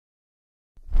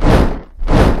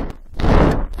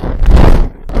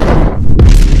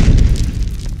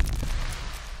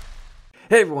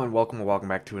Hey everyone, welcome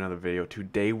back to another video.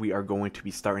 Today we are going to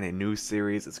be starting a new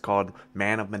series. It's called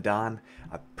Man of Medan.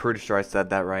 I'm pretty sure I said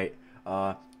that right.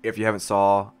 If you haven't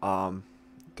saw,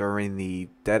 during the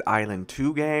Dead Island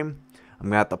 2 game, I'm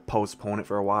going to have to postpone it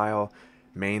for a while.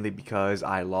 Mainly because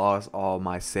I lost all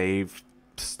my saved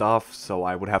stuff, so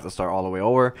I would have to start all the way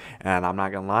over. And I'm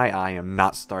not going to lie, I am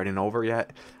not starting over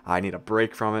yet. I need a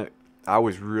break from it. I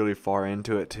was really far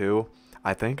into it too.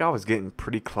 I think I was getting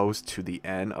pretty close to the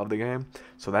end of the game,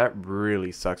 so that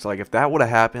really sucks. Like, if that would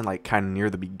have happened, like, kind of near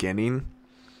the beginning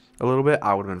a little bit,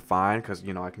 I would have been fine, because,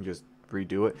 you know, I can just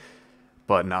redo it.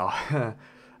 But no,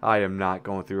 I am not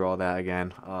going through all that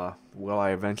again. Will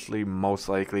I eventually? Most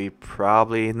likely,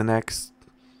 probably in the next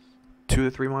 2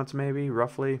 to 3 months, maybe,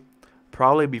 roughly.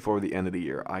 Probably before the end of the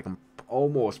year. I can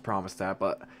almost promise that,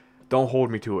 but don't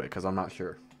hold me to it, because I'm not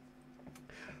sure.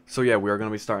 So yeah, we are going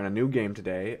to be starting a new game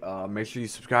today. Make sure you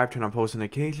subscribe, turn on post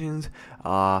notifications.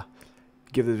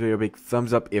 Give this video a big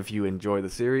thumbs up if you enjoy the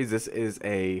series. This is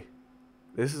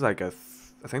like I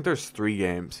think there's 3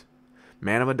 games.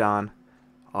 Man of Medan,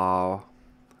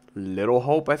 Little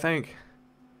Hope, I think.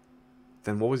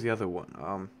 Then what was the other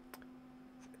one?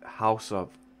 House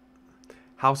of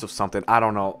something. I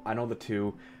don't know. I know the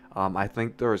 2. I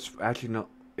think there's actually no.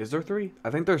 Is there 3?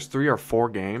 I think there's 3 or 4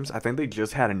 games. I think they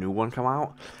just had a new one come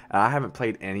out. And I haven't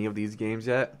played any of these games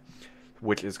yet,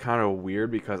 which is kind of weird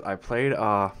because I played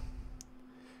what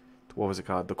was it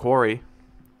called? The Quarry.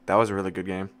 That was a really good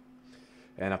game.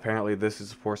 And apparently this is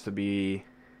supposed to be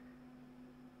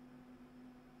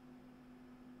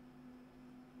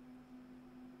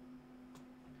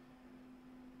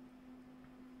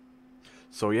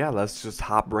So yeah, let's just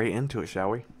hop right into it,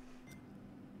 shall we?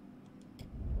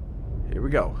 Here we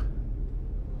go.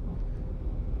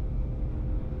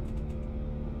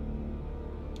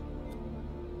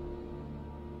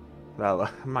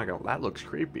 That looks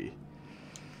creepy.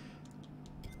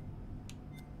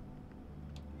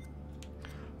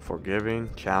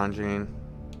 Forgiving, challenging.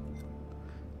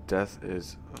 Death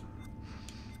is.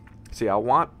 See, I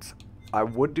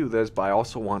would do this, but I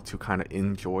also want to kind of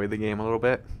enjoy the game a little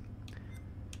bit.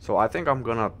 So I think I'm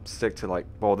gonna stick to, like,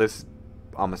 well, this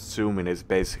I'm assuming is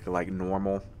basically like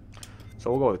normal.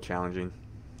 So we'll go with challenging.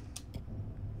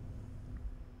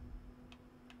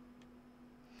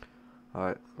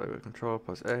 Alright, play with controller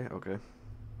plus A, okay.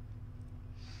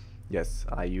 Yes,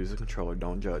 I use a controller,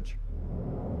 don't judge.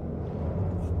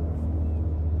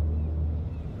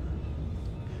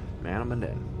 Man of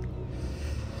Medan.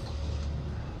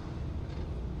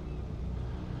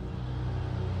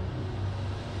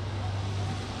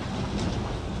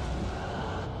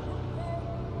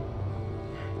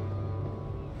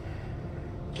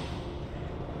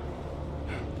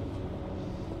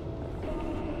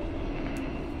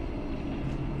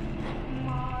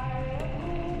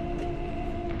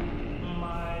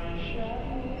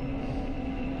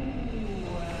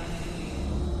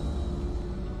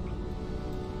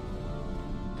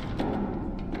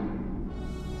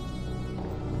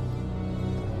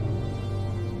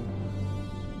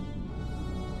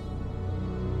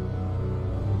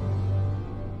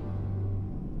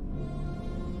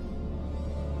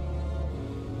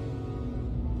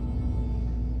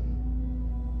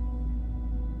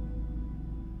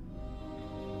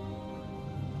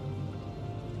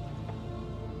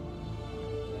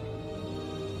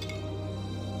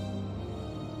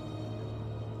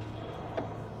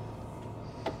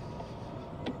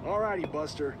 Alrighty,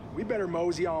 Buster. We better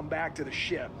mosey on back to the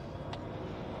ship.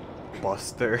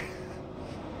 Buster.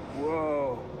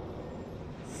 Whoa.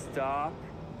 Stop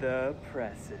the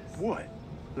presses. What?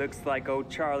 Looks like old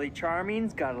Charlie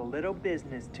Charming's got a little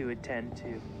business to attend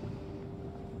to.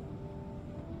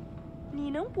 你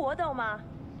能搏斗吗，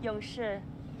勇士？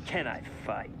 Can I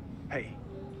fight? Hey,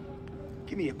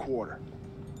 give me a quarter.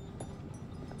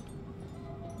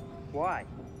 Why?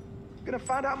 Gonna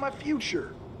find out my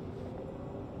future.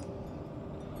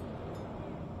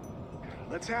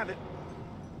 Let's have it.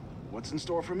 What's in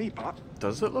store for me, Pop?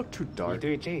 Does it look too dark? 你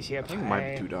对这些 I think it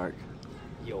might be 牌 too dark.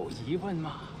 有疑问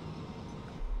吗？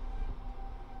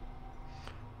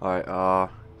 Alright,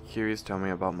 curious, tell me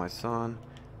about my son.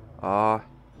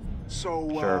 So,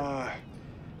 Sure.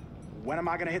 when am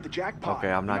I gonna hit the jackpot?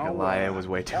 Okay, I'm not gonna lie, it was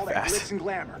way too all that fast. glitz and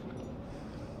glamour.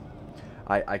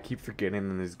 I keep forgetting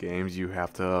in these games you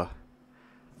have to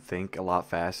think a lot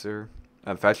faster.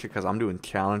 Especially because I'm doing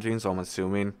challenging, so I'm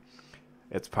assuming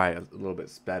it's probably a little bit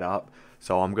sped up.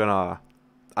 So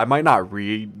I might not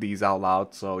read these out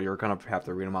loud, so you're gonna have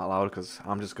to read them out loud because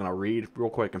I'm just gonna read real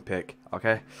quick and pick,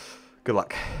 okay? Good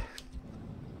luck.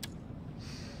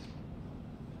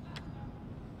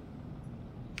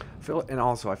 And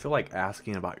also, I feel like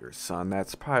asking about your son,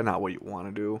 that's probably not what you want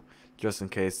to do, just in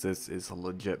case this is a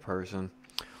legit person.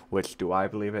 Which, do I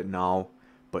believe it? No.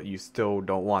 But you still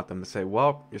don't want them to say,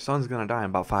 well, your son's going to die in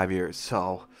about 5 years.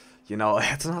 So, you know,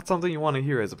 it's not something you want to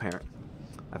hear as a parent,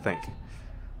 I think.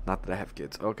 Not that I have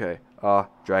kids. Okay,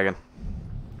 dragon.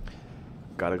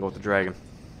 Gotta go with the dragon.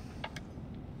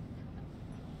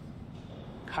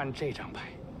 看这张牌，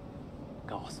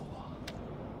告诉我，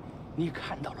你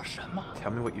看到了什么？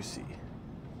 Tell me what you see.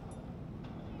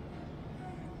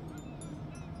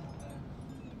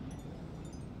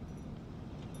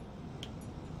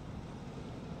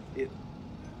 It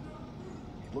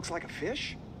looks like a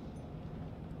fish?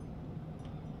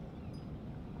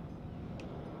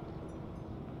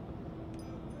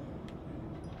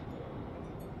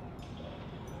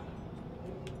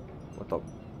 What the?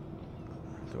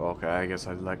 Okay, I guess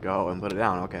I let go and put it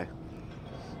down. Okay.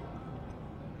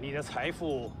 你的财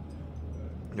富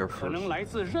Your 可能 first 来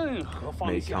自任何方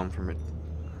may 向 come，from it.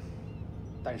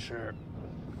 但是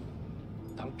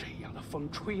当这样的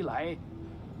风吹来，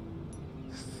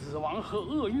死亡和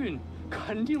厄运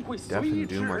肯定会 Death 随 and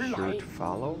之 doom 而 are sure 来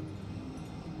to。follow.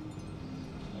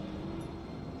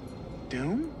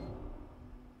 Doom?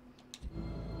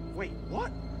 Wait, what?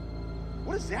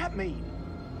 What does that mean?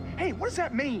 Hey, what does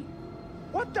that mean?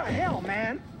 What the hell,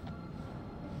 man?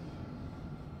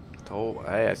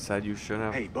 Hey, I said you shouldn't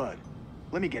have. Hey, bud,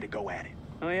 let me get a go at it.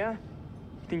 Oh yeah?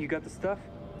 You think you got the stuff?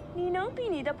 你能比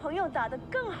你的朋友打得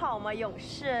更好吗，勇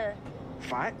士？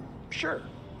 Fight? Sure.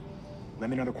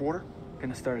 Lend me another quarter?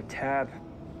 Gonna start a tab.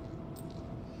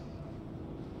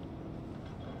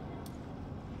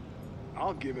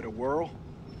 I'll give it a whirl.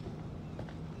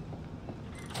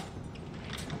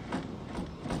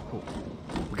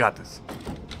 We got this.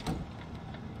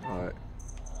 Alright.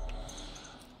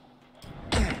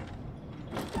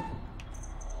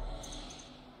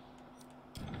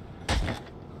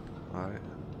 Alright.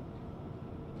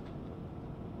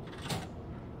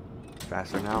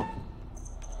 Faster now.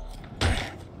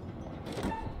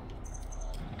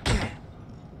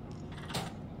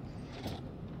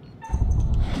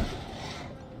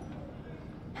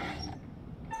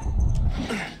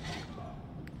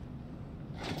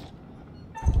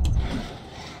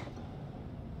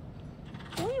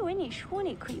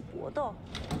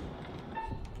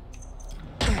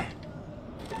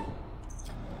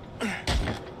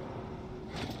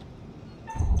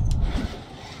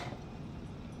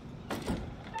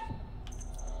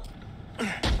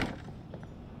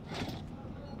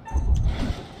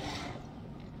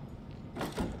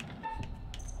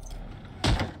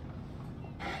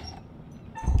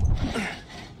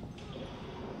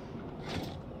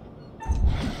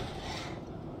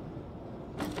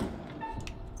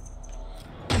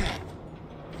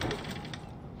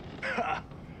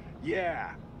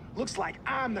 Yeah, looks like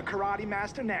I'm the karate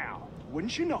master now.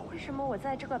 Wouldn't you know 为 it? 什么我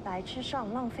在这个白痴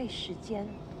上浪费时间？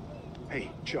 Hey,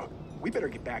 Chuck, we better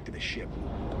get back to the ship.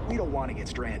 We don't want to get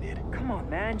stranded. Come on,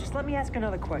 man. Just let me ask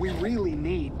another We question. really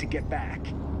need to get back.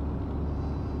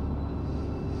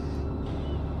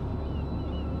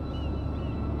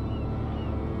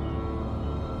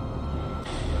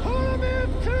 Pull him in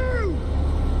two!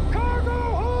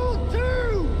 Cargo hold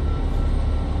two!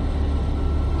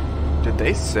 Did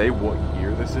they say what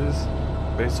year this is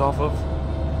based off of?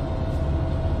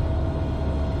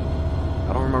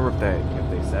 I don't remember if they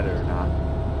said it or not.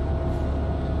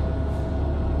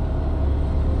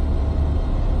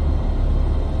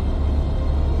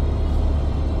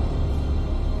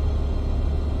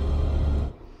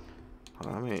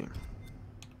 I mean,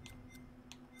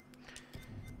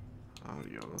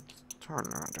 audio, let's turn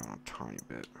that down a tiny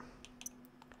bit.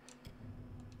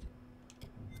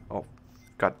 Oh,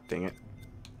 god dang it.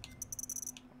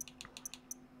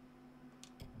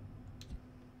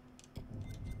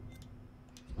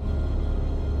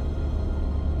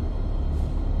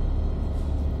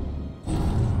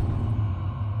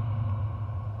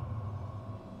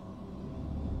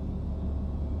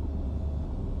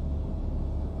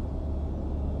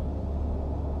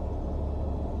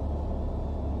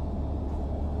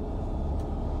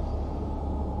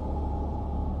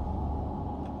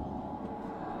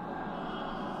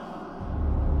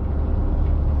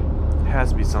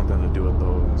 Has to be something to do with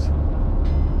those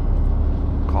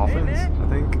coffins, Hey, man. I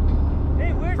think.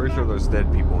 Hey, where's Pretty my, sure there's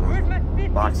dead people in where's my those 50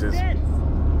 boxes. cents?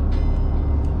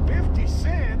 50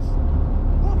 cents?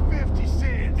 What 50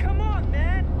 cents? Come on,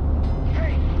 man.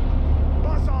 Hey,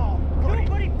 buzz off, buddy.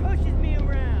 Nobody pushes me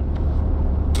around.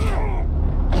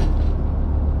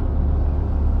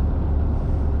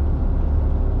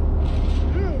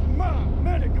 In my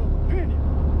medical opinion,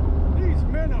 these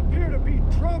men appear to be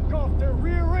drunk off their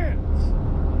rear end.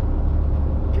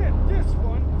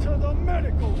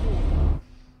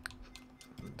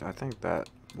 I think that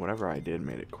whatever I did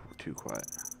made it too quiet.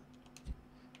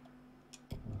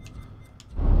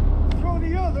 Throw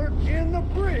the other in the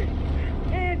brig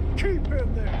and keep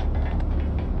him there.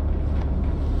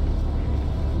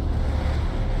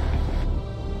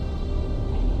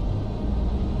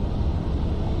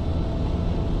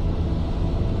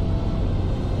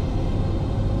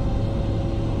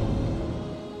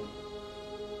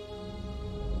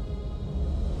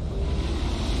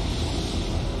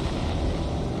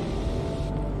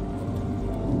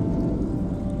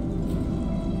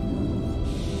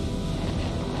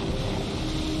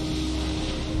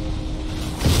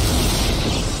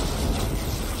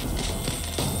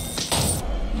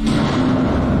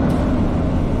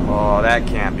 That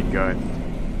can't be good.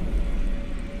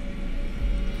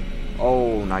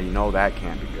 Oh, now you know that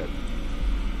can't be good.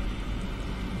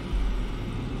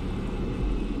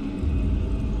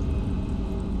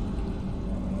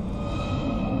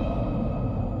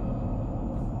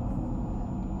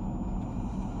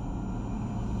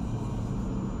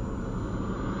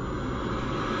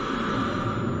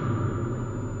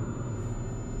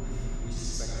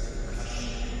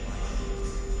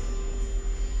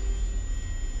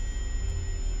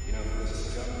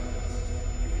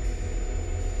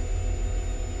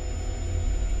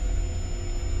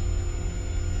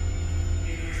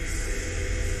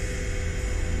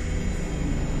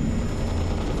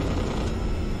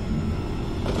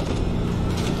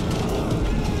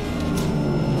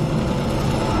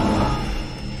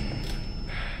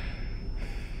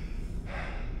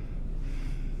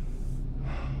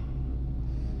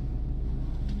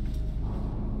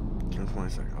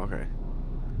 Okay.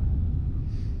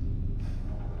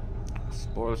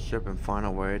 Explore the ship and find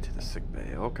a way to the sick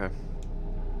bay. Okay.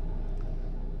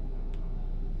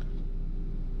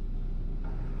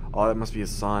 Oh, that must be his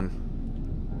son.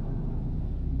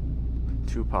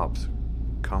 2 pops.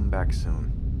 Come back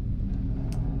soon.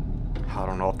 I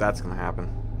don't know if that's gonna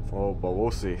happen. Oh, but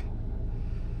we'll see.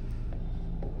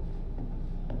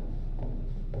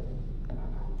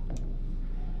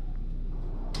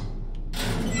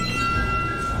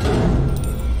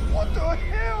 What the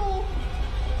hell?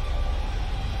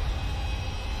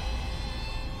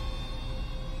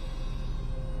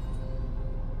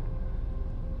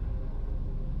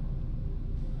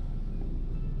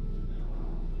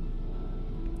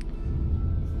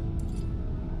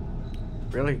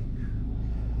 Really?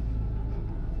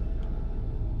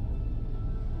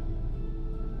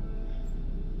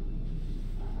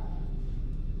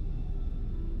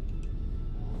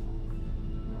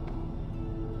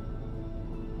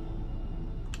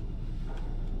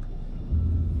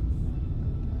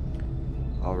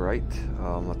 Alright,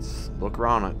 let's look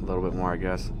around a little bit more, I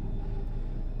guess.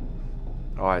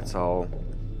 Alright, so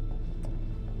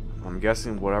I'm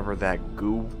guessing whatever that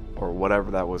goo or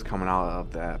whatever that was coming out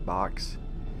of that box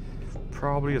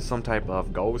probably is some type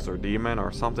of ghost or demon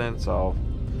or something. So,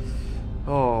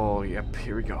 oh yep,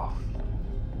 here we go.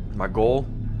 My goal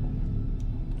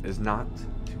is not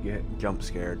to get jump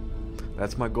scared.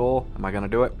 That's my goal. Am I gonna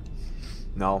do it?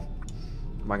 No.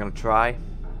 Am I gonna try?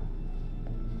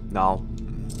 No.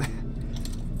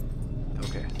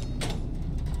 Okay.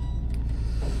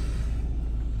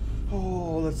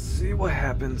 Oh, let's see what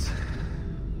happens.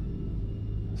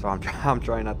 So I'm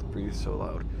trying not to breathe so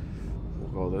loud.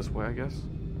 We'll go this way, I guess.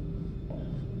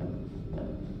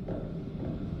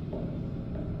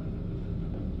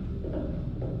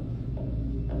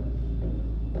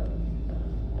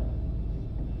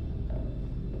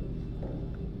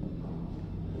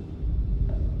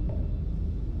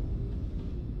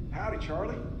 Howdy,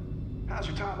 Charlie. How's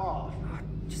your time off?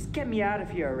 Just get me out of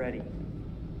here already.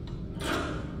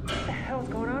 What the hell's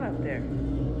going on up there?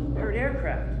 Heard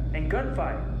aircraft and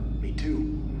gunfire. Me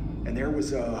too. And there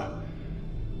was a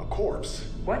corpse.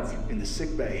 What? In the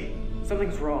sick bay.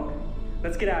 Something's wrong.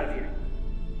 Let's get out of here.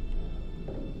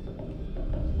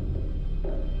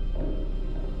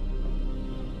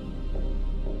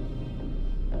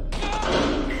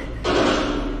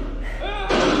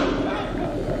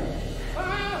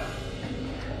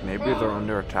 Maybe they're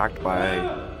under attack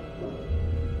by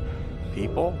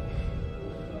people?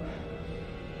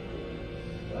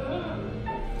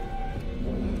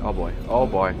 Oh boy, oh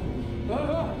boy.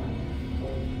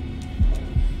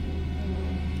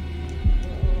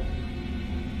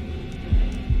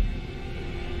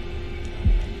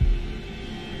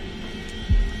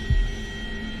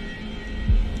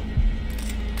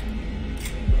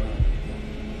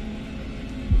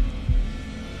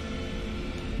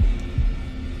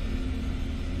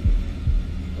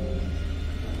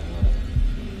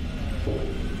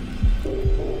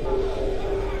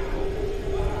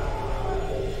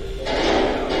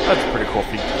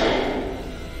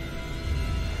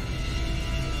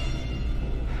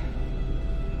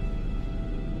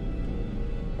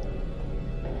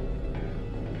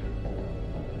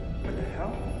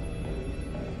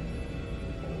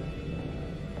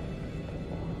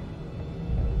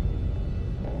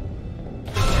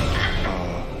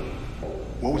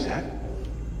 What was that?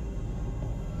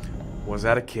 Was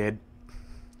that a kid?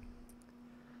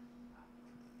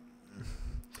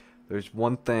 There's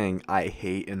one thing I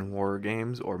hate in horror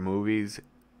games or movies.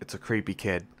 It's a creepy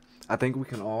kid. I think we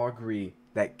can all agree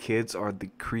that kids are the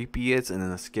creepiest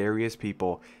and the scariest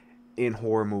people in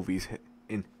horror movies,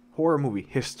 in horror movie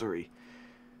history.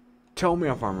 Tell me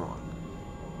if I'm wrong.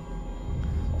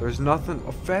 There's nothing,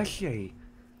 especially,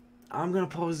 I'm going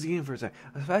to pause the game for a second,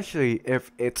 especially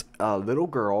if it's a little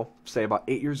girl, say about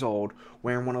 8 years old,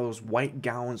 wearing one of those white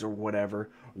gowns or whatever,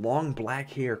 long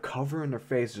black hair covering their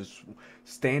face, just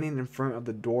standing in front of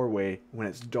the doorway when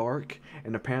it's dark,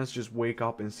 and the parents just wake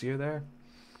up and see her there.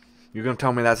 You're going to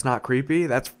tell me that's not creepy?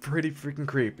 That's pretty freaking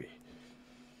creepy.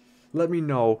 Let me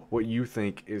know what you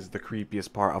think is the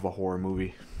creepiest part of a horror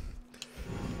movie.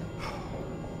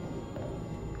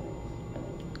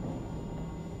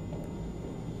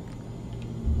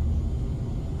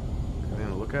 Anything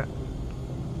to look at?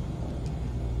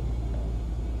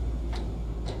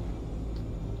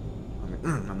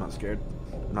 I'm not scared.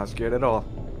 I'm not scared at all.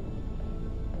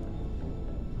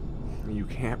 You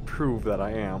can't prove that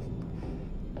I am.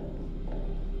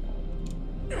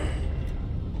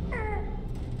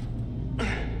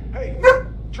 Hey,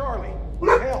 Charlie,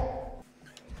 what the hell?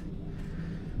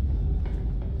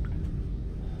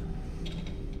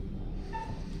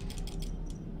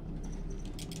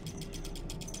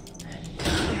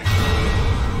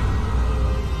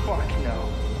 Fuck no.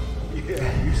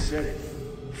 Yeah, you said it.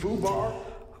 Foobar?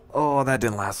 Oh, that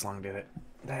didn't last long, did it?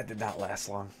 That did not last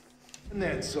long. And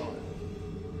then son.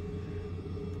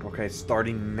 Okay,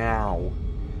 starting now.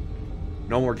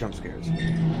 No more jump scares.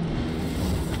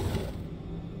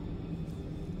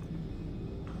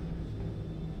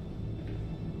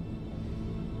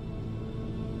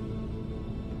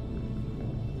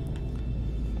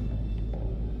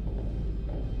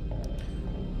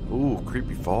 Ooh,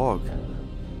 creepy fog.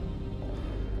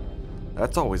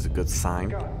 That's always a good sign.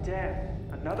 God damn.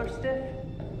 Another stiff?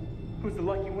 Who's the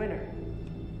lucky winner?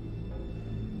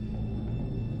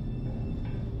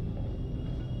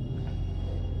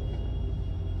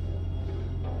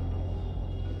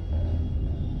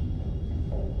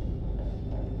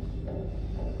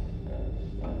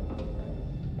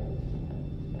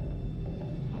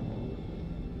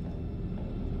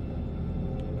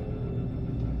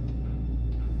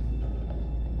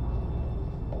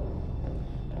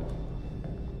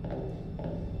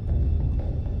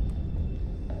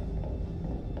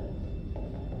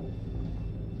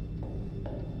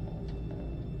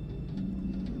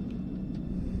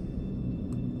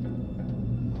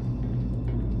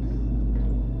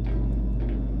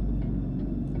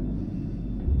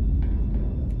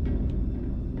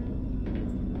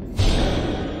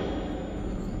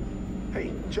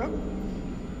 Chuck?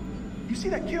 You see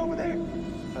that kid over there?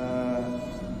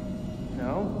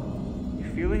 No? You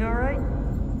feeling alright?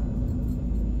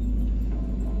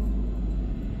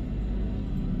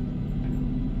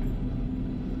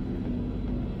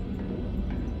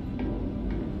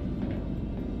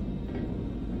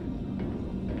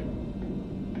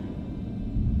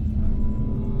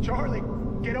 Charlie,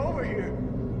 get over here.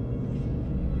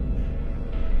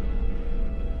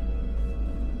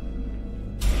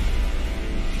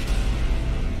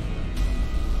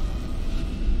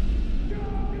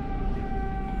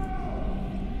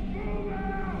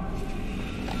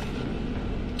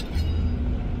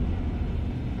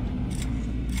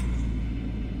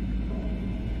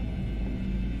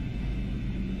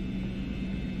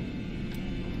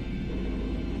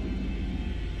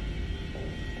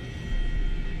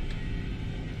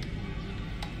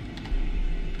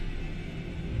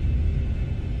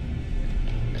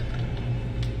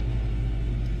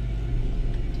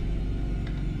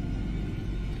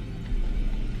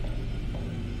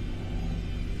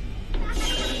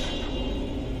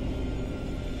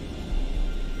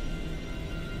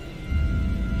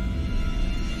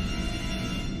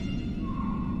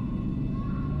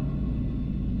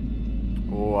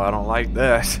 Oh, I don't like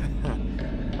this.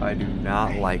 I do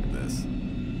not like this.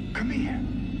 Come here.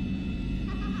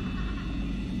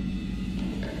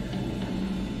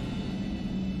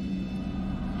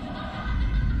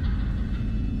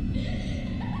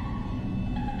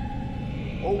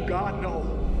 Oh God,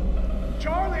 no.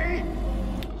 Charlie!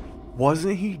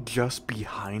 Wasn't he just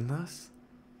behind us?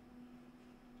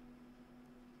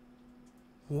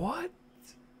 What?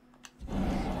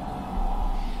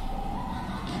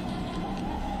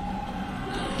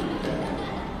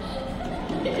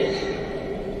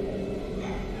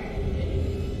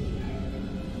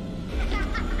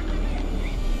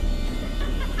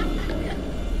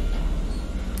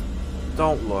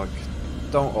 Don't look.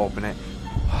 Don't open it.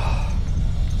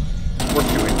 worth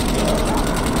doing.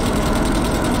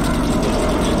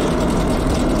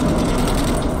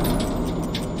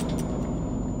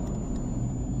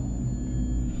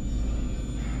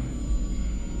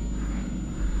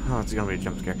 Oh, it's gonna be a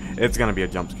jump scare. It's gonna be a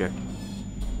jump scare.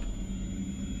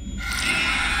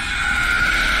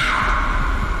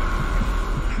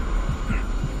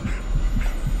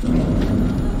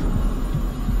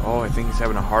 Oh, I think he's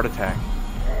having a heart attack.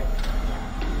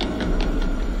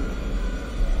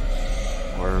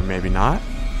 Or maybe not.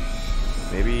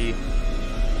 Maybe...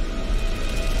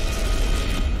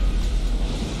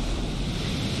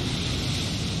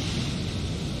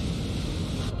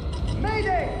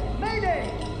 Mayday!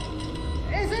 Mayday!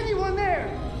 Is anyone there?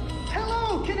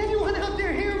 Hello? Can anyone out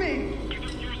there hear me? Give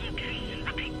us your location.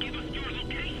 Repeat, give us your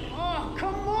location. Oh,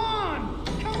 come on!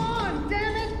 Come on,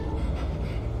 damn it!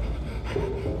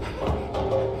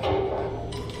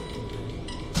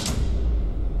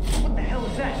 What the hell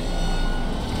is that?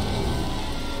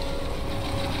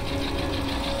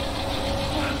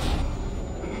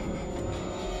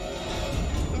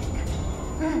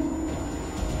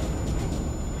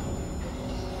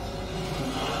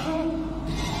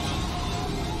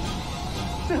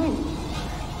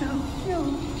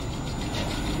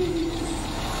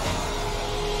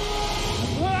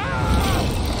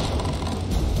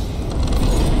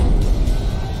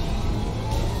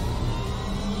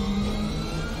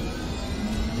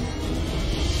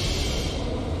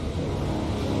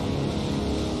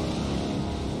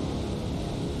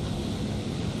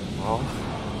 Well,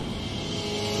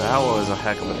 that was a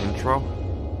heck of an intro.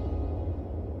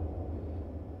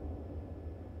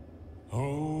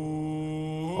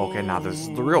 Okay, now this is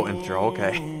the real intro,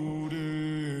 okay.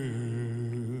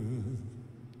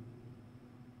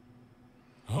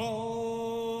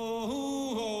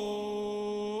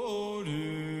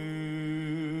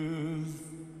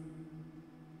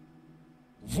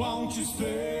 Won't you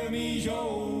spare me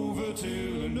over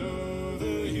till another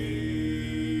year?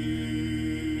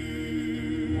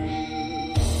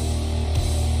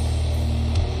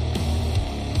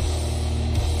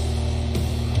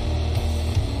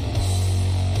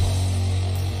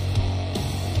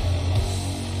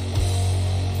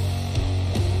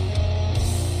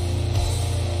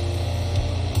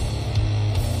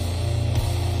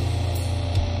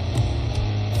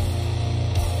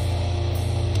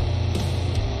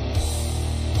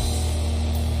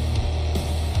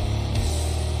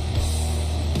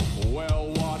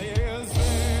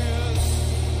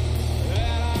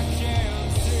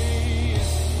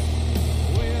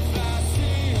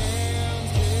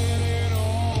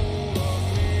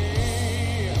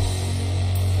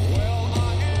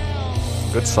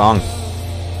 Good song.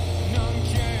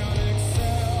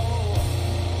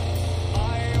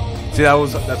 See,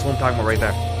 that's what I'm talking about right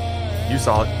there. You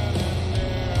saw it.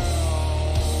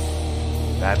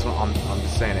 That's what I'm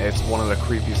just saying. It's one of the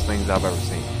creepiest things I've ever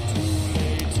seen.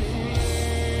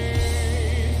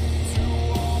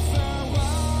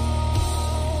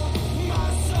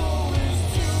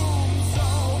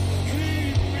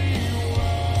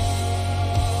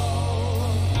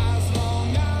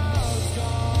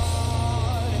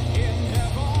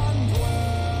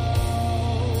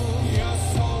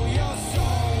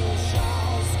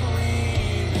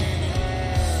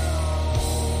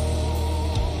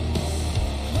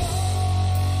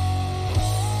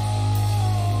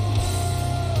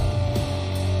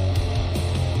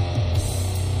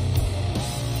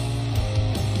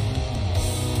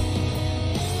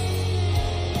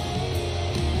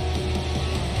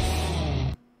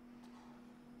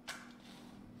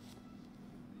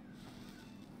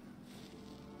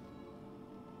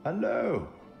 Hello,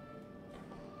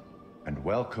 and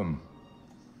welcome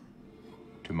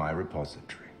to my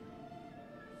repository.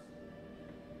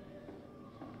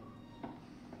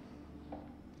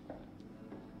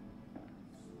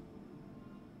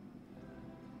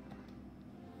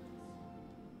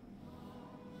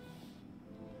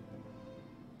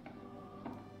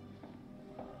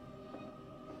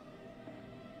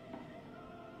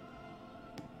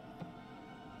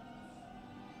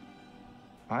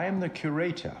 I am the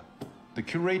curator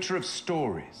of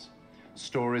stories.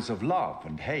 Stories of love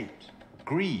and hate,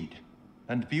 greed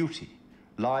and beauty,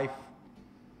 life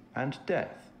and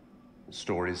death.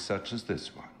 Stories such as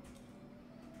this one.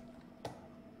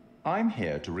 I'm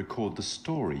here to record the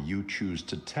story you choose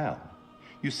to tell.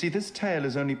 You see, this tale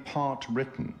is only part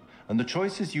written, and the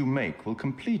choices you make will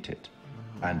complete it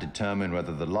and determine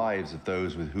whether the lives of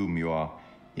those with whom you are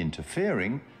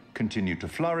interfering continue to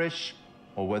flourish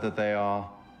or whether they are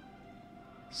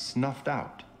snuffed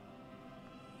out.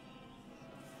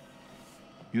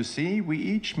 You see, we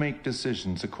each make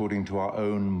decisions according to our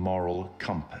own moral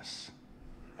compass.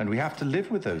 And we have to live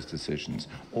with those decisions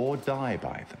or die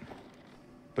by them.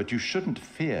 But you shouldn't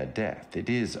fear death. It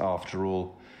is, after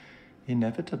all,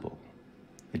 inevitable.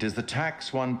 It is the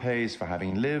tax one pays for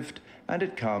having lived, and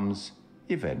it comes,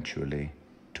 eventually,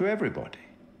 to everybody.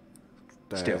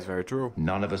 That is very true.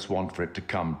 None of us want for it to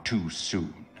come too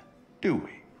soon, do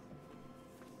we?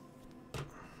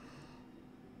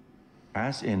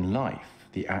 As in life,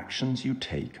 the actions you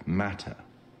take matter.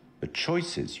 The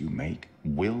choices you make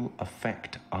will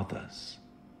affect others.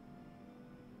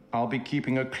 I'll be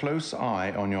keeping a close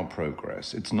eye on your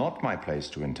progress. It's not my place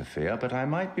to interfere, but I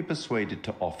might be persuaded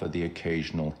to offer the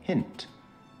occasional hint.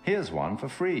 Here's one for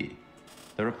free.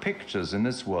 There are pictures in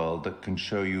this world that can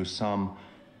show you some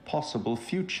possible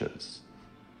futures.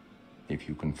 If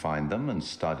you can find them and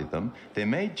study them, they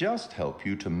may just help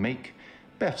you to make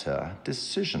better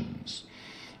decisions.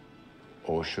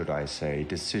 Or should I say,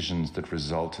 decisions that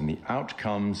result in the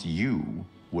outcomes you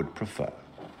would prefer.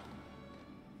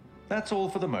 That's all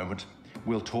for the moment.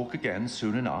 We'll talk again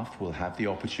soon enough. We'll have the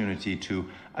opportunity to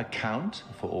account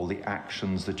for all the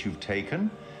actions that you've taken,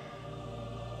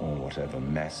 or whatever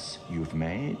mess you've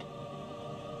made.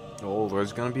 Oh,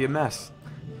 there's gonna be a mess.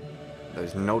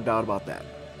 There's no doubt about that.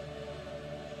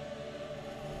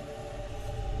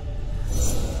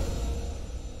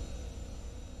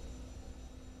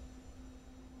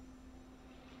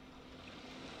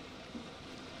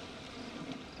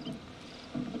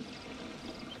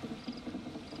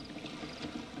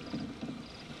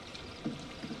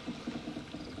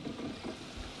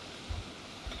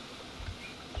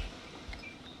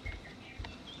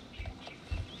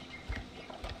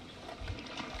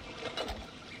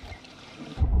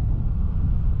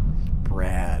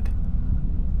 Brad.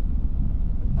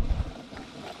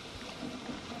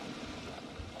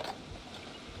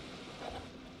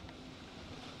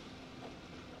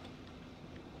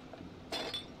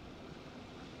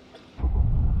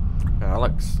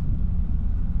 Alex.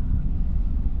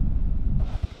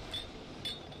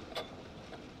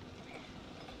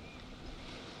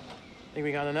 Think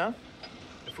we got enough?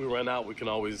 If we run out, we can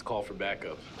always call for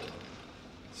backup.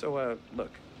 So,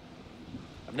 look.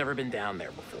 I've never been down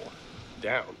there before.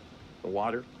 Down? The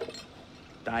water,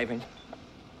 diving.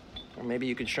 Or maybe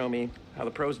you could show me how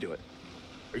the pros do it.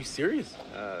 Are you serious?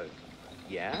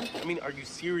 Yeah? I mean, are you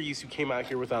serious you came out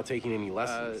here without taking any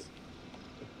lessons?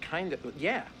 Kind of,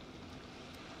 yeah.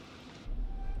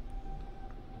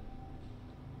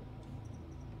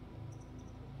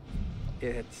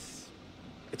 It's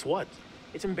what?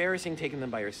 It's embarrassing taking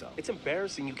them by yourself. It's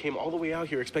embarrassing you came all the way out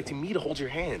here expecting me to hold your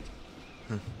hand.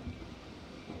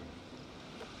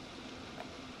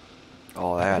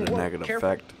 Oh, that had a Whoa, negative careful.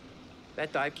 effect.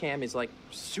 That dive cam is, like,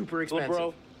 super Look, expensive.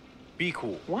 bro, be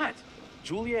cool. What?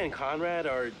 Julia and Conrad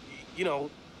are, you know,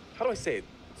 how do I say it?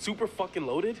 Super fucking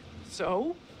loaded.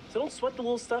 So? So don't sweat the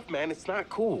little stuff, man. It's not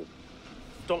cool.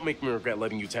 Don't make me regret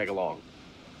letting you tag along.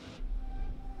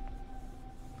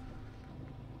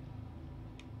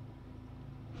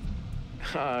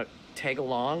 Tag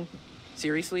along?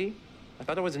 Seriously? I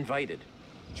thought I was invited.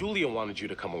 Julia wanted you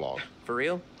to come along. For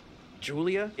real?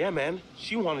 Julia? Yeah, man.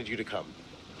 She wanted you to come.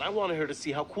 And I wanted her to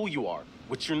see how cool you are,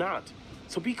 which you're not.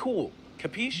 So be cool.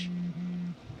 Capiche?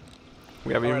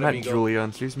 We haven't even met Julia,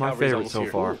 and she's my Calvary's favorite almost so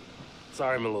here. far. Ooh.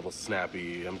 Sorry I'm a little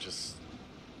snappy. I'm just...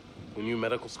 We knew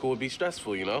medical school would be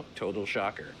stressful, you know? Total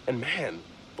shocker. And man,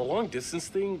 the long distance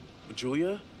thing with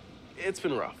Julia, it's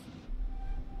been rough.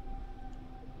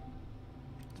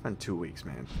 It's been 2 weeks,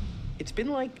 man. It's been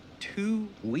like 2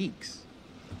 weeks.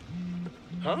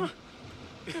 Huh?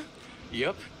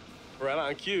 Yep. Right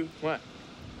on cue. What?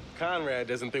 Conrad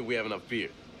doesn't think we have enough beer.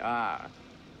 Ah,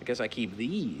 I guess I keep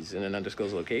these in an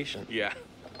undisclosed location. Yeah.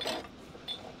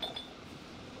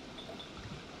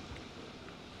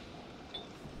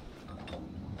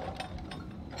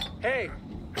 Hey.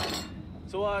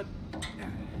 So,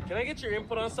 can I get your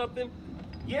input on something?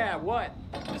 Yeah, what?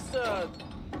 Just,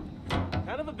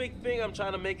 kind of a big thing I'm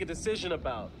trying to make a decision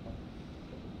about.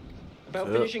 About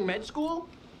finishing med school?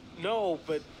 No,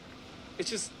 but it's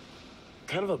just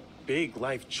kind of a big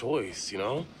life choice, you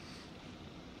know?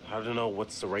 I don't know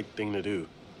what's the right thing to do.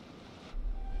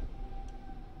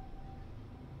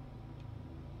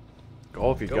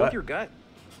 Go if you Go with your gut.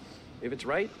 If it's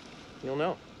right, you'll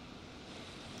know.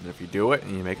 And if you do it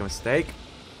and you make a mistake,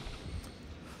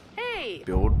 Hey!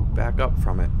 build back up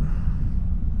from it.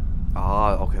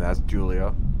 Ah, okay, that's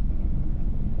Julia.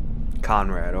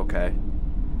 Conrad, okay.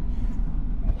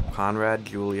 Conrad,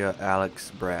 Julia,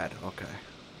 Alex, Brad, okay.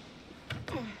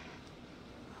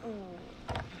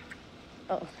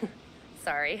 Oh,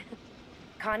 sorry.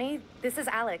 Connie, this is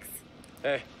Alex.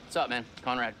 Hey. What's up, man?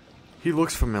 Conrad. He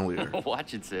looks familiar.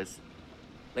 Watch it, sis.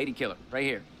 Lady killer, right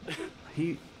here.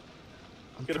 I'm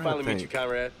Good to finally meet you,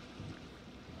 Conrad.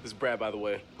 This is Brad, by the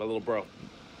way, my little bro.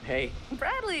 Hey.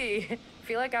 Bradley!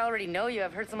 Feel like I already know you.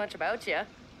 I've heard so much about you.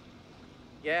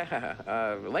 Yeah,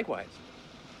 likewise.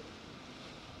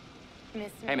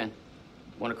 Hey, man.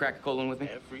 Want to crack a cold one with me?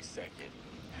 Every second.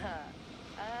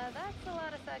 That's a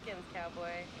lot of seconds,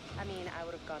 cowboy. I mean, I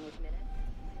would have gone with minutes.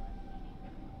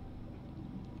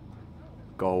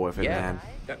 Go with it, man.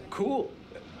 Cool.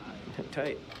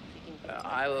 Tight.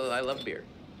 I love beer.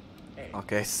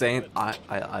 Okay, same.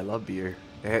 I love beer.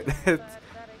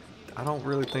 I don't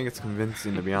really think it's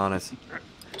convincing, to be honest.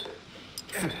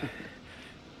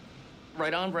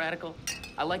 Right on, Radical.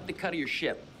 I like the cut of your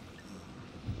ship.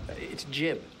 It's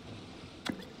jib.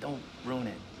 Don't ruin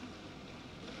it.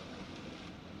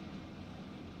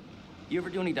 You ever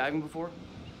do any diving before?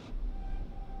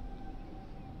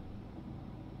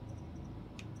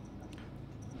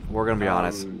 We're gonna be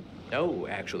honest. No,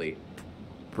 actually.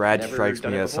 Brad Never strikes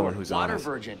done me it as someone who's Water honest.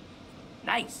 virgin.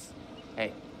 Nice.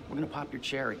 Hey, we're gonna pop your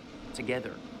cherry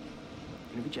together.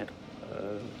 Gonna be gentle.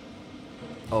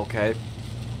 Okay.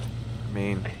 I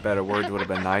mean, better words would have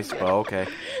been nice, but okay.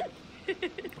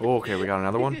 Oh, okay, we got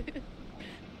another one.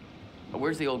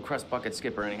 Where's the old crust bucket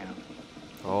skipper anyhow?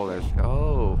 Oh, there's.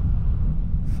 Oh.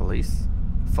 Felice?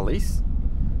 Felice?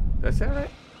 Did I say that right?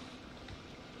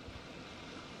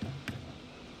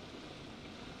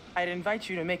 I'd invite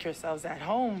you to make yourselves at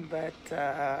home, but,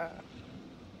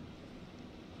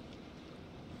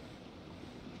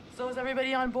 So is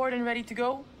everybody on board and ready to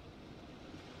go?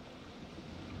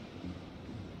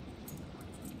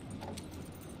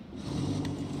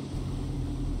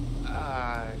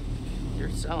 You're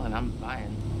selling, I'm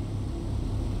buying.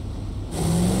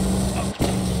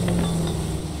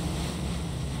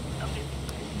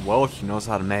 Well, she knows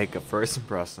how to make a first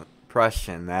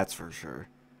impression, that's for sure.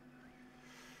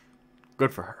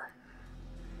 Good for her.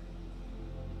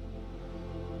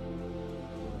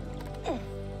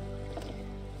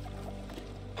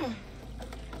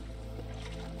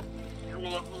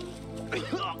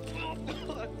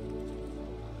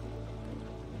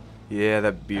 Yeah,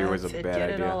 that beer was a That's it, bad get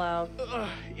idea. it all out.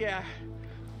 Yeah.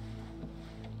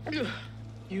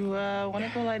 You, want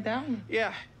to go lie down?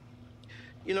 Yeah.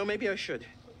 You know, maybe I should.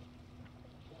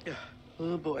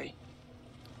 Oh, boy.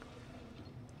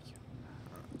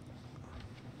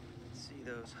 See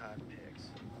those hot pics.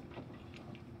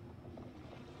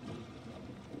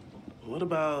 What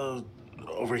about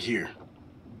over here?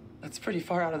 That's pretty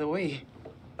far out of the way.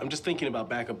 I'm just thinking about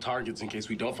backup targets in case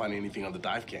we don't find anything on the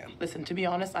dive cam. Listen, to be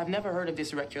honest, I've never heard of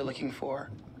this wreck you're looking for.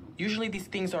 Usually these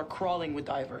things are crawling with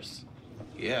divers.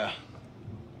 Yeah.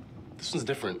 This one's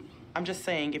different. I'm just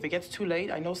saying, if it gets too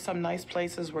late, I know some nice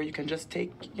places where you can just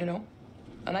take, you know,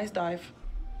 a nice dive.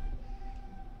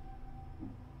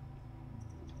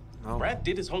 Oh. Brad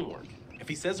did his homework. If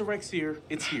he says the wreck's here,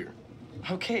 it's here.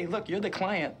 Okay, look, you're the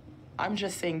client. I'm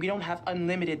just saying we don't have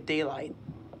unlimited daylight.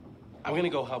 I'm gonna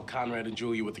go help Conrad and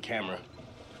Julia with the camera.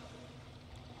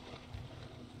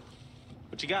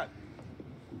 What you got?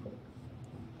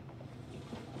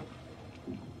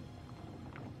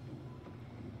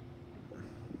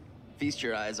 Feast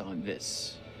your eyes on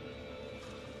this.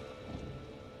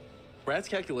 Brad's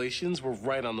calculations were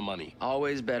right on the money.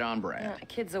 Always bet on Brad.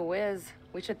 Kid's a whiz.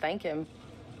 We should thank him.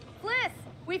 Bliss,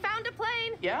 we found a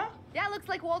plane. Yeah? Yeah, looks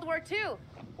like World War II.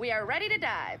 We are ready to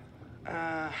dive.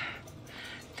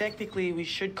 Technically, we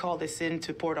should call this in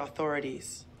to port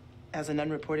authorities as an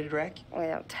unreported wreck.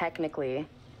 Well, technically.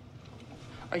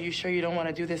 Are you sure you don't want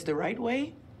to do this the right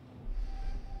way?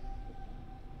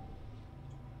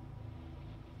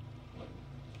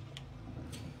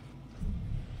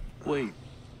 Wait,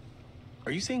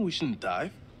 are you saying we shouldn't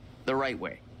dive? The right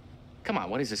way. Come on,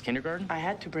 what is this, kindergarten? I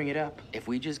had to bring it up. If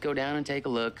we just go down and take a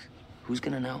look, who's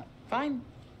gonna know? Fine.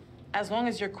 As long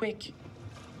as you're quick.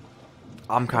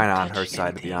 I'm kind of on her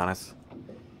side, to be honest.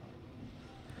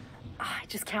 I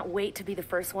just can't wait to be the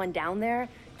first one down there.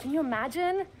 Can you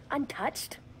imagine?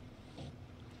 Untouched?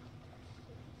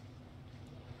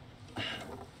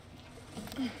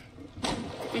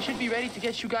 We should be ready to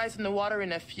get you guys in the water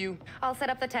in a few. I'll set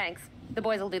up the tanks. The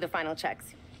boys will do the final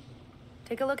checks.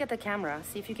 Take a look at the camera.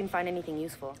 See if you can find anything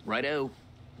useful. Righto.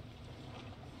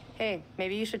 Hey,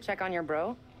 maybe you should check on your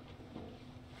bro.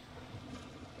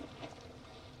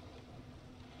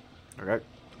 Okay.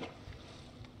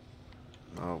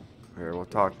 Oh, here, we'll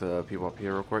talk to people up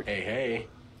here real quick. Hey, hey.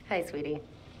 Hi, sweetie.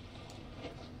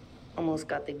 Almost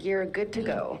got the gear good to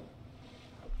go.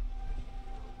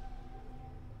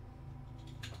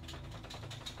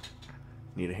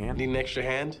 Need a hand? Need an extra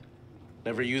hand?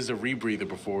 Never used a rebreather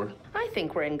before. I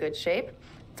think we're in good shape.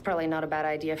 It's probably not a bad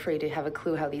idea for you to have a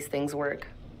clue how these things work.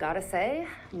 Gotta say,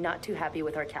 not too happy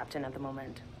with our captain at the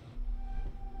moment.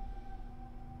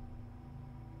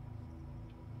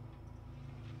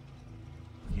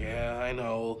 Yeah, I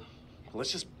know.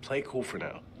 Let's just play cool for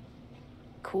now.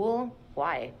 Cool?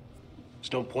 Why?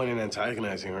 There's no point in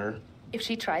antagonizing her. If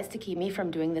she tries to keep me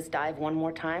from doing this dive one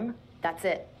more time, that's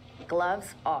it.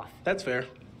 Gloves off. That's fair.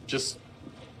 Just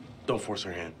don't force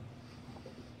her hand.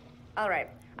 All right,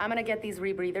 I'm gonna get these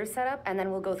rebreathers set up, and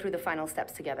then we'll go through the final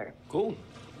steps together. Cool.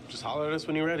 Just holler at us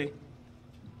when you're ready.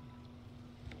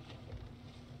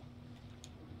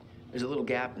 There's a little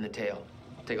gap in the tail.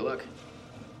 Take a look.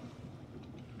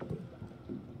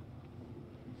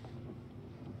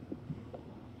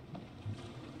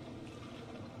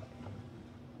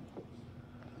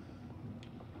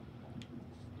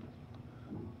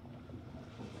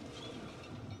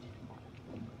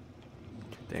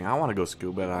 Dang, I want to go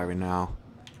scuba diving now.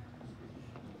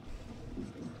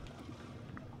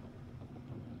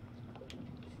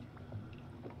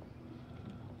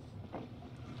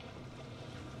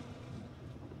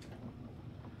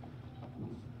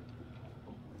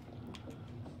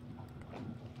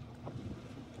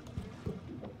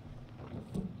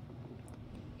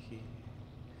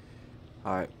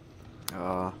 Alright.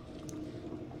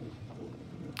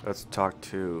 Let's talk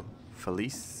to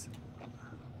Felice.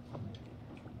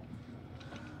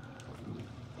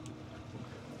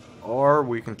 Or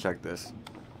we can check this.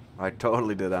 I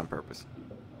totally did that on purpose.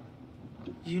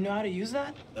 You know how to use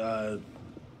that?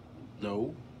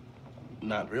 No.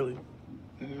 Not really.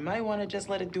 You might want to just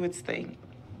let it do its thing.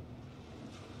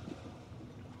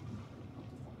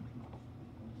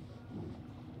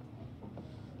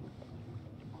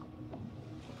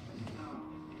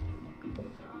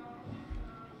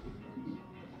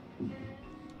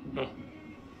 Huh.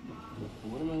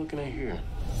 What am I looking at here?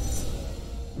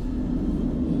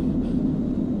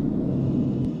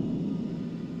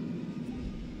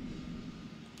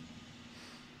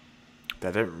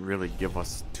 That didn't really give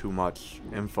us too much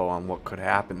info on what could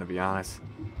happen, to be honest.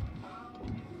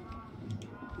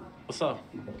 What's up?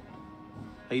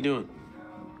 How you doing?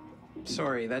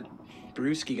 Sorry, that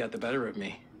brewski got the better of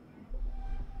me.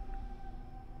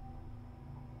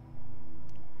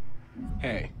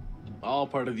 Hey, all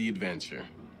part of the adventure.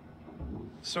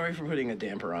 Sorry for putting a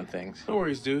damper on things. No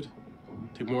worries, dude.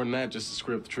 Take more than that just to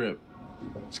screw up the trip.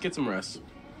 Just get some rest.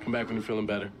 Come back when you're feeling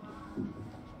better.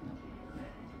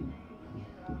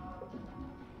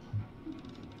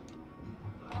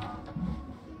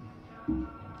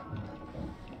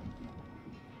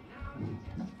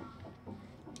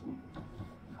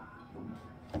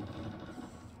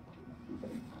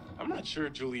 I'm not sure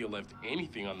Julia left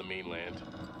anything on the mainland.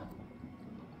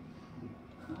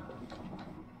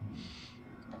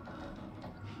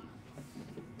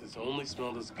 This only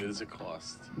smelled as good as it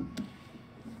cost.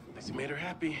 At least it made her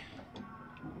happy.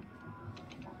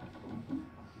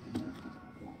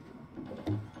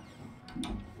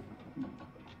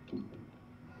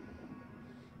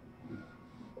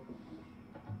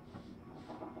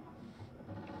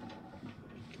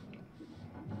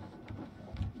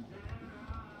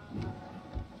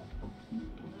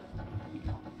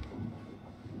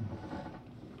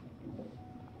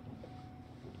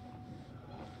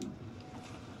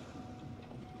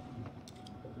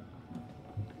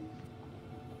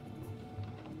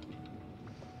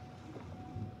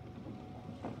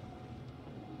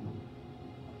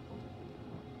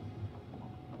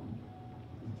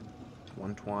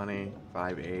 $120,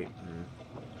 5.8.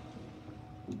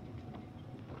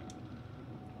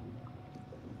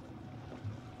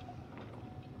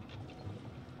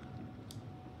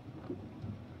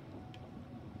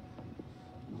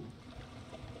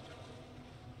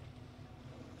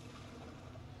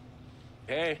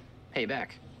 Hey. Hey,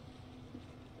 back.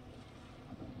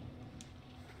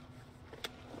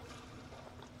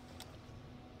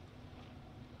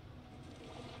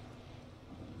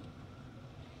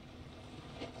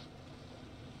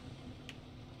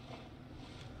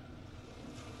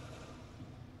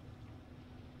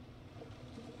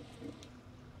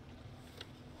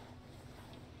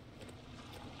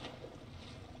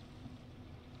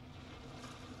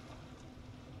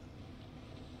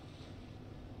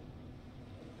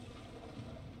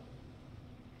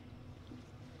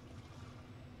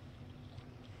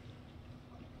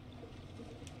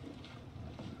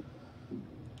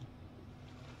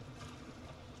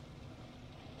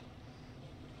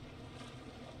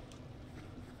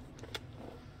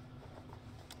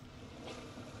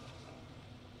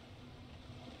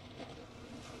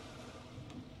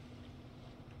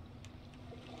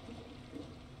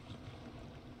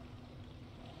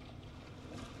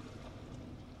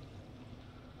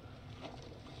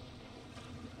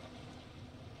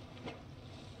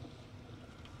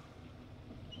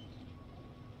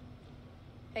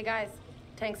 Hey guys,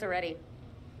 tanks are ready.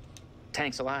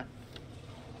 Thanks a lot.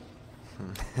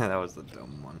 That was the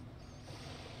dumb one.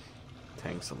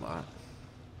 Thanks a lot.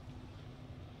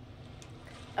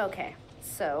 Okay,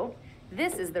 so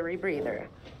this is the rebreather.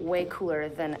 Way cooler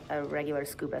than a regular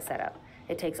scuba setup.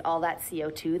 It takes all that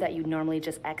CO2 that you normally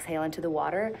just exhale into the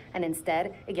water, and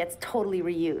instead, it gets totally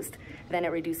reused. Then it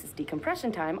reduces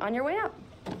decompression time on your way up.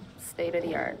 State of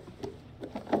the art.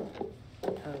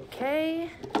 Okay,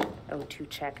 O2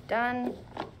 check done.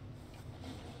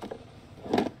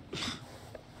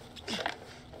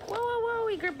 Whoa,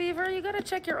 eager beaver, you gotta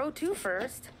check your O2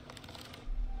 first.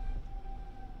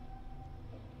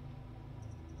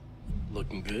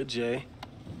 Looking good, Jay.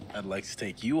 I'd like to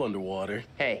take you underwater.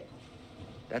 Hey,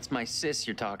 that's my sis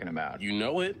you're talking about. You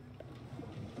know it.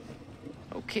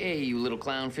 Okay, you little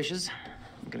clownfishes.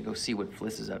 I'm gonna go see what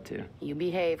Fliss is up to. You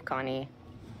behave, Connie.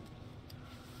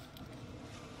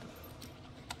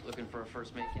 Looking for a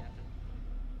first mate, Captain.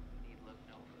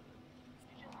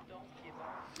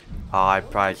 Oh, I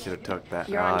probably should have took that.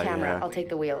 You're on Oh, camera. yeah. I'll take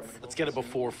the wheels. Let's get a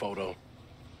before photo.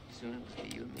 Soon it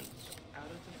was you and me. Out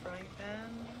of the frying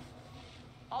pan.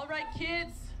 All right,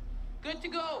 kids. Good to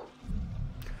go.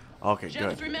 Okay,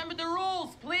 Just good. remember the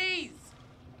rules, please.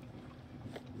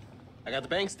 I got the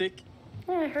bang stick.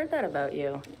 Yeah, I heard that about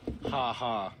you. Ha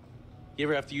ha. You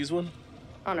ever have to use one?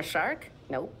 On a shark?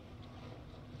 Nope.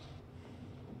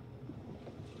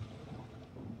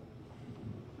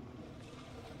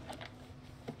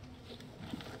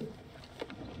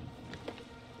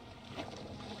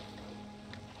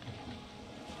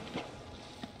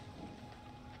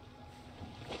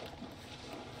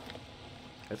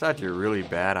 It's actually a really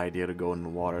bad idea to go in the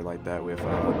water like that with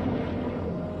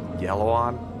yellow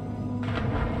on.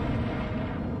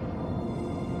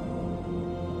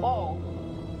 Whoa.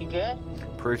 You good?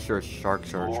 Pretty sure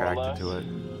sharks are attracted to it.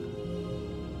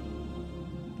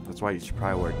 That's why you should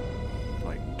probably wear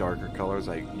like darker colors,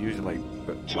 like usually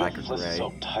like black or gray.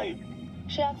 So tight.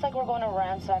 She acts like we're going to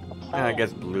ransack the planet. And I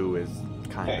guess blue is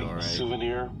kind of Hey, alright.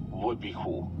 souvenir would be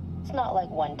cool. It's not like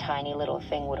one tiny little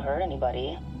thing would hurt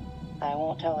anybody. I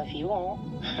won't tell if you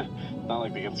won't. Not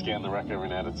like they can scan the wreck every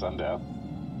night at sundown.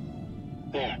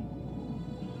 There.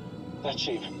 That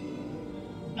shape.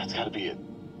 That's gotta be it.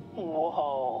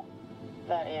 Whoa.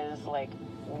 That is, like,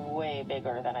 way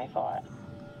bigger than I thought.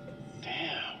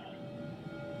 Damn.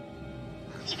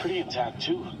 It's pretty intact,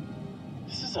 too.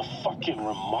 This is a fucking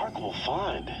remarkable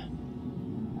find.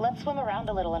 Let's swim around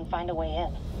a little and find a way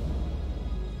in.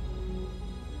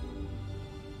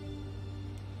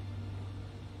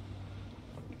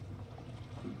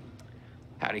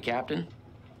 Howdy, Captain.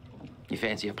 You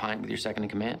fancy a pint with your second in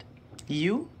command?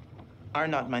 You are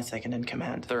not my second in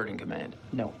command. Third in command.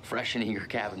 No. Fresh and eager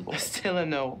cabin boy. Still a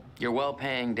no. Your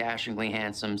well-paying, dashingly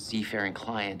handsome, seafaring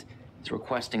client is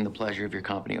requesting the pleasure of your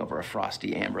company over a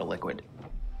frosty amber liquid.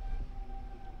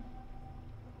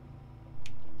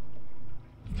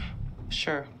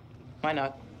 Sure. Why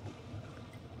not?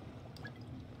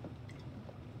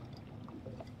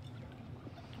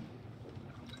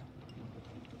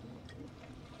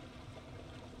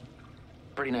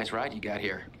 Pretty nice ride you got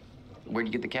here. Where'd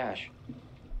you get the cash?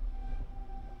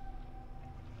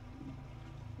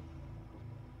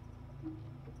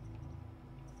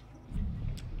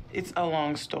 It's a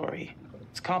long story.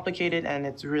 It's complicated and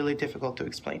it's really difficult to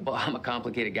explain. Well, I'm a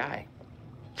complicated guy.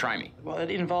 Try me. Well, it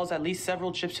involves at least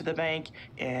several trips to the bank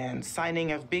and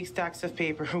signing of big stacks of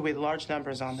paper with large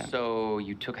numbers on them. So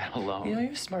you took out a loan? You know,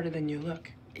 you're smarter than you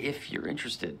look. If you're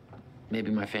interested,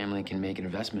 maybe my family can make an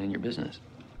investment in your business.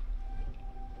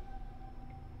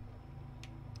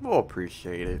 We'll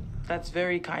appreciate it. That's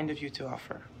very kind of you to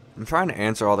offer. I'm trying to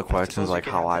answer all the questions like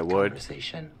how I would.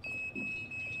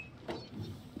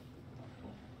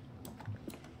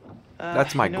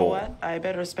 That's my you know goal. What? I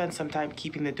better spend some time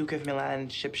keeping the Duke of Milan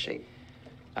shipshape.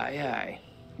 Aye, aye.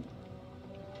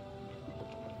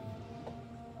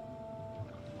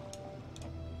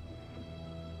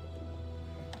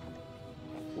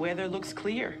 Weather looks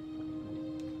clear.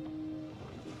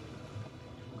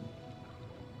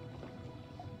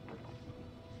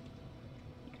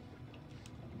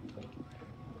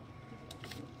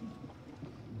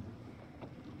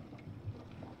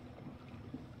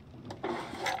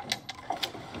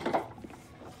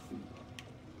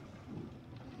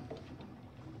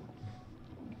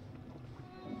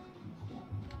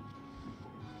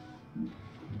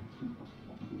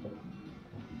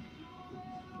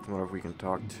 What if we can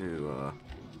talk to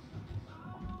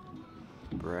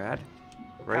Brad?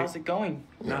 Right? How's it going?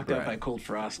 Knocked Brad. out by cold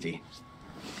frosty.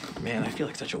 Man, I feel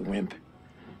like such a wimp.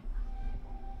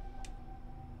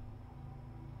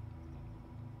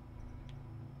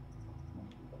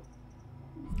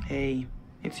 Hey,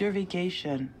 it's your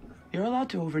vacation. You're allowed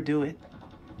to overdo it.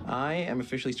 I am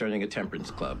officially starting a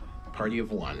temperance club. Party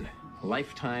of one.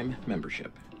 Lifetime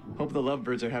membership. Hope the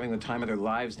lovebirds are having the time of their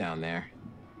lives down there.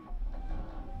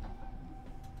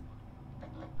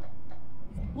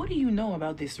 What do you know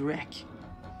about this wreck?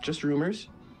 Just rumors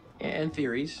and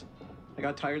theories. I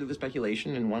got tired of the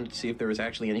speculation and wanted to see if there was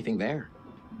actually anything there.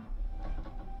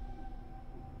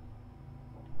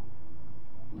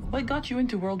 What got you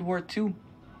into World War II?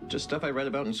 Just stuff I read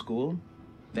about in school.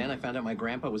 Then I found out my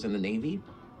grandpa was in the Navy.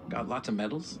 Got lots of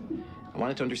medals. I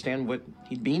wanted to understand what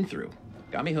he'd been through.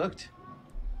 Got me hooked.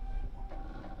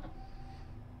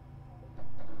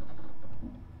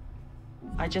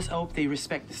 I just hope they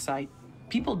respect the site.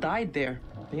 People died there.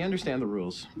 They understand the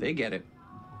rules. They get it.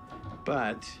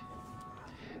 But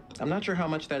I'm not sure how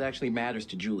much that actually matters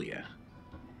to Julia.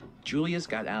 Julia's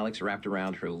got Alex wrapped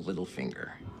around her little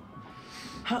finger.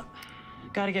 Huh.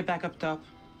 Gotta get back up top.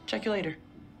 Check you later.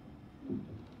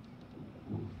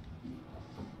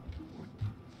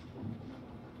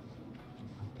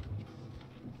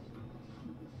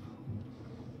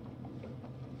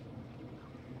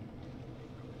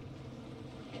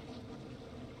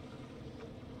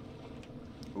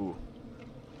 Ooh.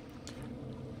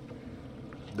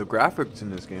 The graphics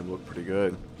in this game look pretty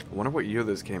good. I wonder what year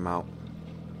this came out.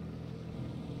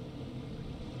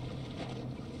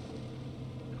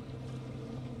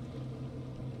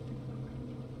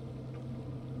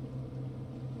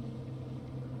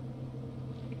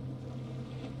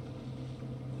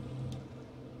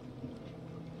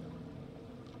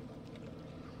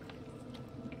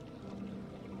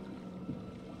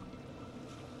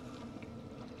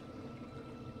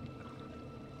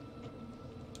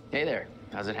 Hey there,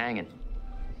 how's it hanging?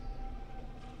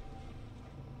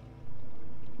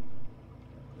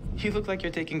 You look like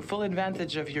you're taking full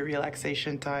advantage of your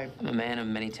relaxation time. I'm a man of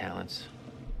many talents.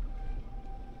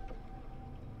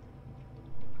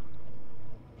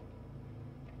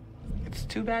 It's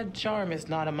too bad charm is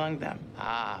not among them.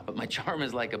 Ah, but my charm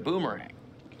is like a boomerang.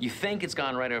 You think it's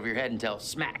gone right over your head until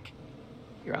smack,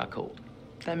 you're out cold.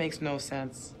 That makes no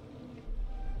sense.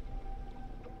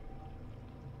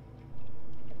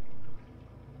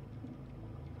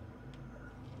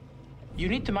 You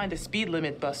need to mind the speed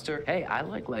limit, Buster. Hey, I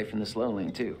like life in the slow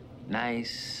lane, too.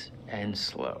 Nice and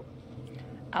slow.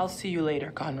 I'll see you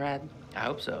later, Conrad. I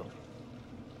hope so.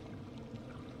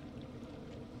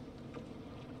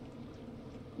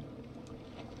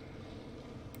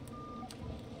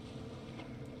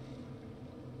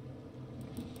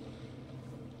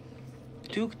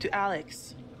 Duke to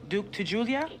Alex. Duke to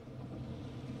Julia?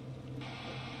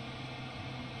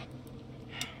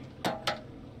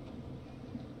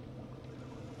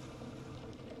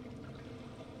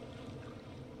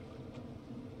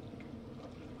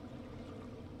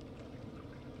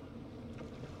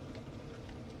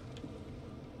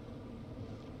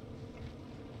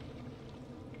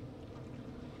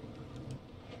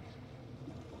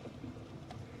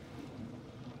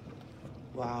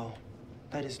 Wow,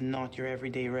 that is not your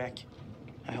everyday wreck.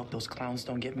 I hope those clowns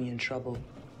don't get me in trouble.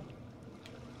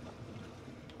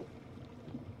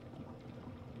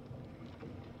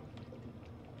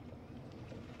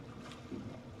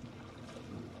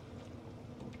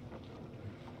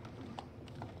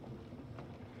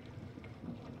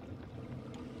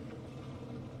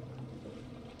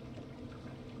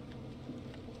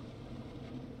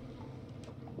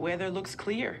 Weather looks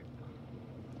clear.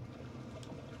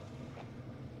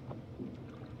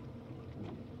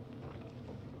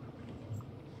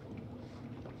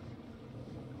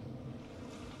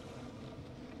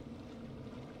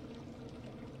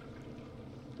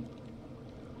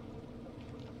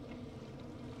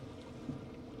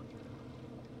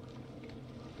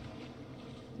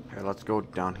 Okay, let's go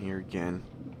down here again.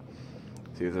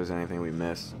 See if there's anything we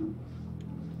missed.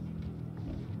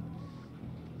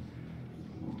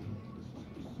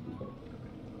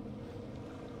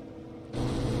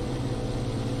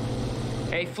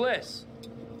 Hey, Fliss.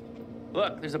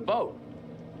 Look, there's a boat.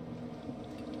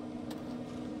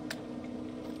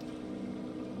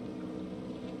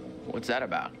 What's that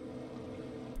about?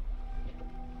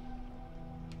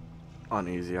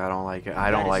 Uneasy. I don't like it.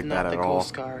 I don't like that at all. That is not the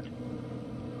Coast Guard.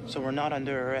 So we're not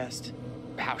under arrest.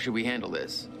 How should we handle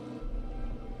this?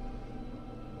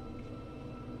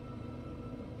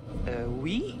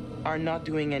 We are not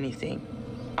doing anything.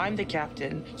 I'm the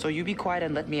captain, so you be quiet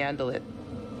and let me handle it.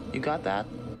 You got that?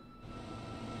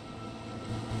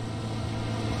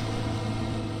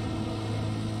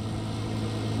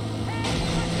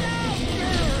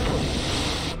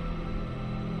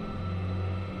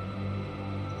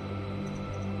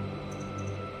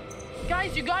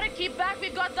 Guys, you gotta keep back.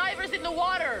 We've got divers in the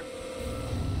water.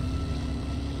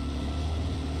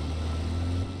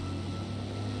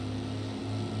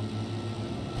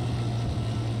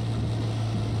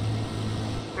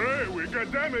 Hey, we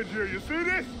got damage here. You see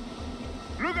this?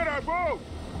 Look at our boat.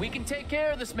 We can take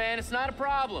care of this, man. It's not a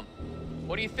problem.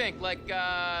 What do you think? Like,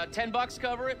 $10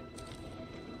 cover it?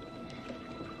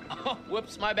 Oh,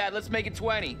 whoops, my bad. Let's make it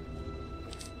 20.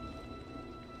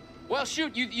 Well,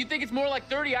 shoot, you think it's more like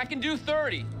 30? I can do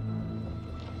 30.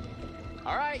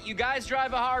 All right, you guys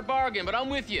drive a hard bargain, but I'm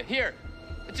with you. Here,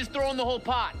 let's just throw in the whole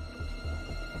pot.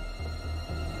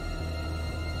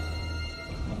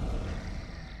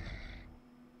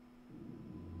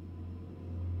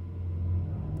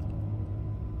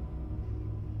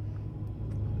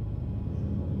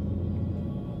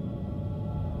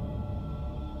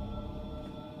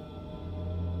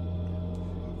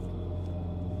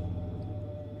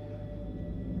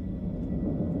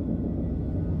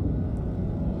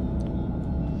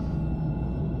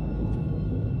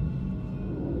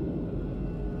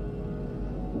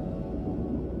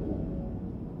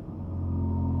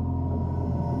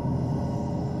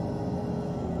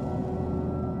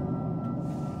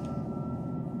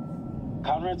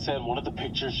 Conrad said one of the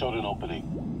pictures showed an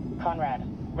opening. Conrad,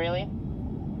 really?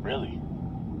 Really?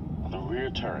 On the rear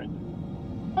turret.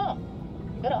 Huh.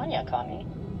 Good on ya, Connie.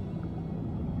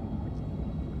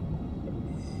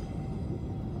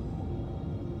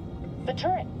 The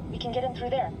turret. We can get in through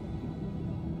there.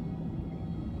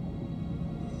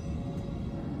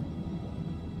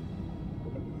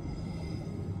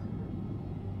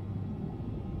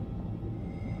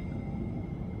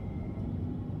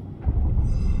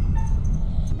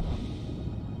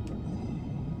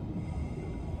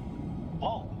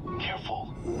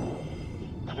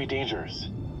 Dangerous.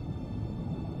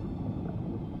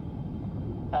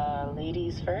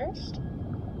 Ladies first?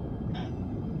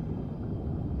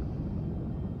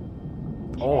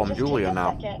 Oh, I'm Julia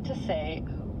now. Second to say,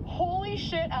 holy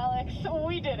shit, Alex,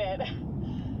 we did it.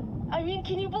 I mean,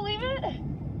 can you believe it?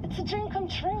 It's a dream come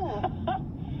true.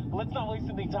 Let's not waste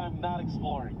any time not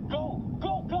exploring. Go,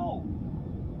 go, go!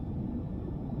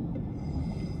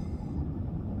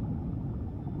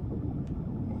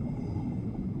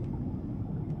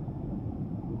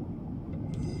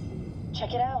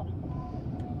 Check it out.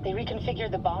 They reconfigured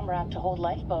the bomb rack to hold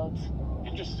lifeboats.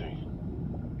 Interesting.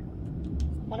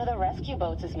 One of the rescue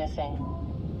boats is missing.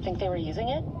 Think they were using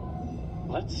it?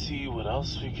 Let's see what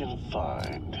else we can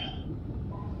find.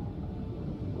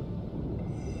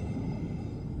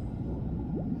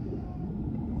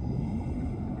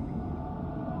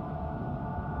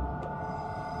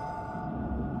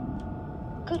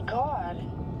 Good God.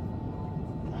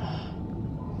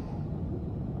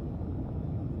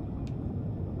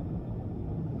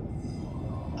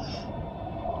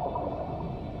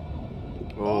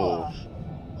 Oh.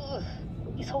 Ugh.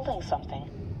 He's holding something.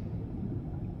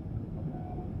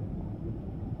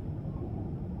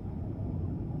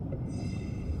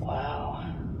 Wow.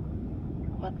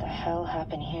 What the hell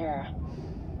happened here?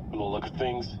 We'll look at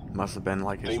things. Must have been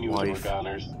like his they knew wife. They were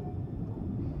goners.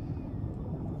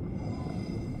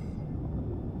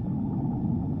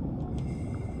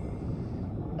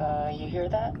 You hear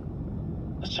that?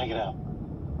 Let's check it out.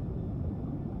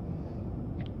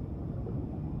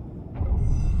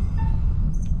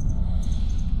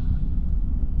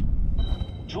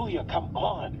 Julia, come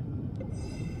on!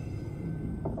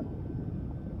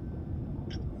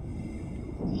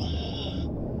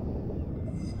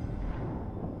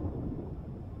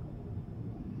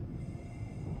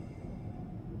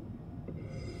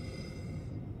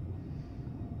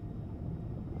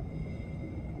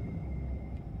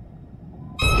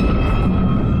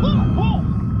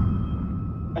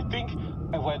 I think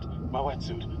I wet my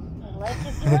wetsuit. Like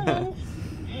his lungs.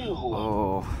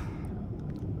 Oh.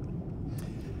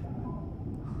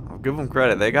 I'll give them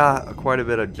credit. They got quite a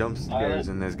bit of jump scares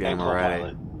in this game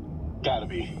already. Gotta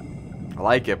be. I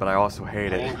like it, but I also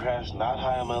hate Plane it. crash not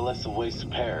high on my list of ways to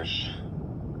perish.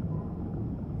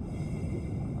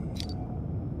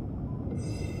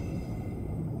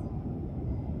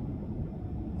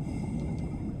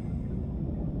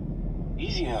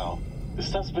 Easy now. This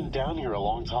stuff's been down here a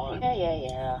long time.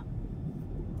 Yeah.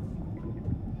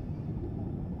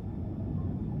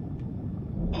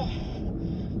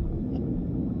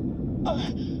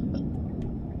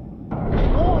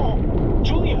 Oh,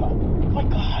 Julia! Oh my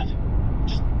God!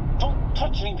 Just don't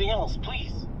touch anything else,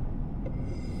 please.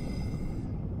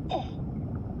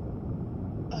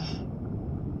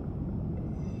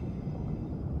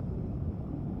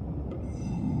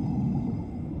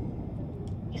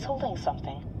 He's holding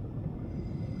something.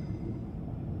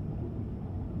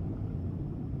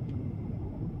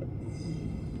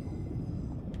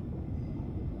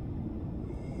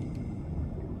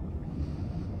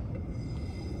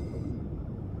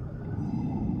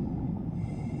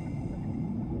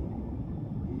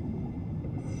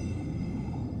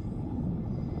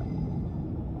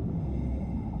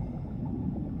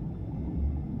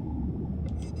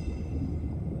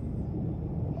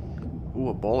 Ooh,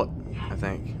 a bullet, I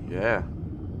think. Yeah.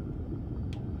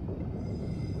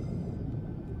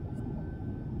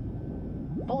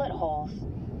 Bullet holes.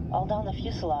 All down the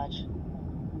fuselage.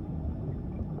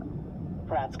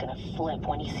 Brad's gonna flip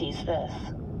when he sees this.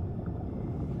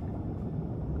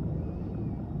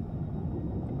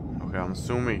 Okay, I'm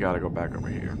assuming we gotta go back over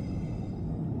here.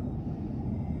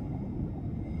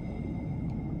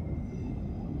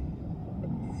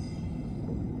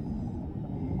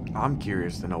 I'm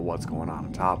curious to know what's going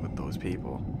on top with those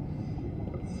people.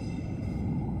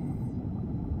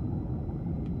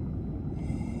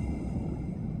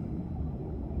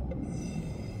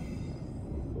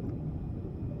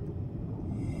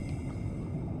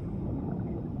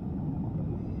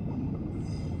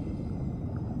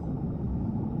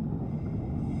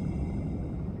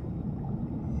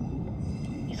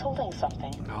 He's holding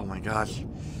something. Oh my gosh.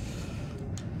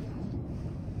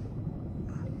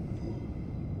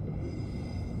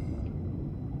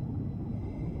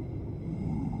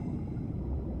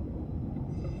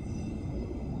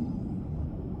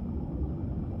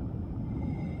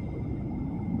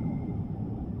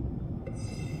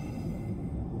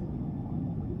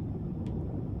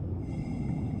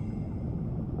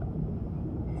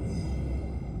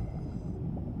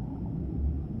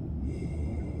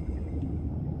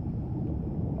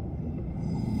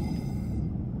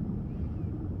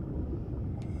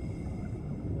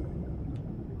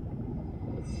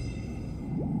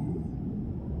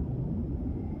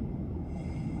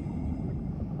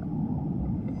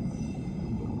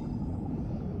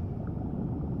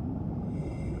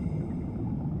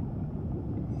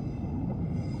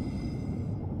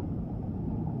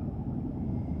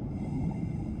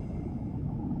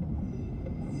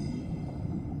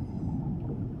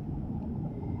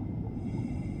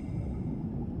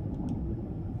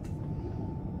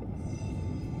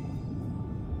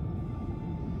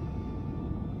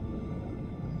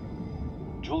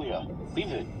 Julia,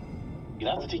 leave it. You'd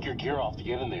have to take your gear off to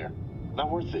get in there. Not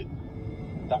worth it.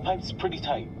 That pipe's pretty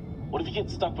tight. What if you get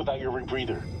stuck without your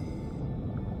rebreather?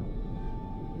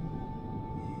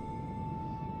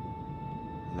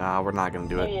 Nah, we're not gonna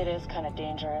do Maybe it. it is kind of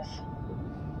dangerous.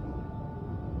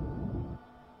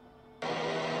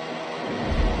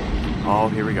 Oh,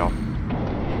 here we go.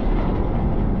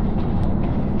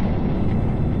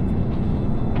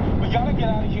 We gotta get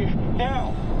out of here,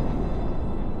 now!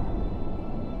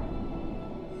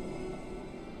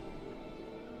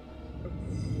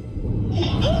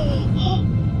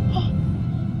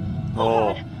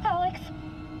 Oh. Alex!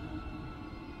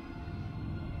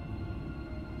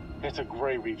 It's a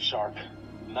gray reef shark.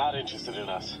 Not interested in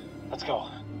us. Let's go.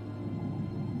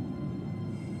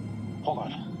 Hold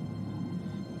on.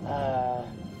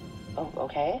 Oh,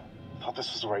 okay. Thought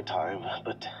this was the right time,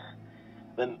 but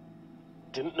then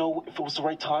didn't know if it was the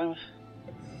right time.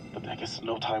 But I guess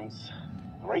no time's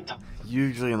the right time.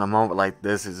 Usually in a moment like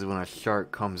this is when a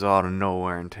shark comes out of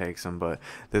nowhere and takes him, but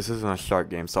this isn't a shark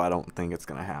game, so I don't think it's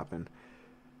gonna happen.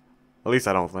 At least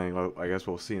I don't think. Well, I guess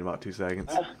we'll see in about 2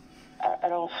 seconds. I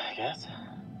don't... I guess.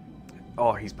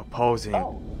 Oh, he's proposing.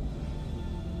 Oh.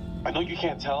 I know you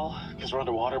can't tell because we're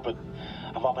underwater, but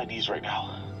I'm on my knees right now.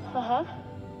 Uh-huh.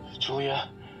 Julia,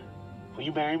 will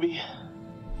you marry me?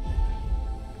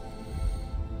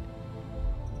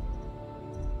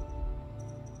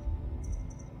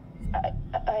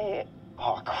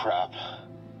 Oh, crap.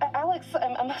 Alex,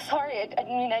 I'm sorry. I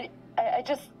mean,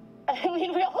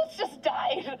 we almost just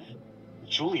died.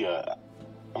 Julia,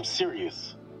 I'm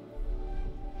serious.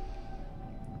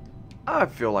 I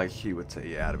feel like he would say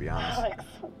yeah, to be honest. Alex,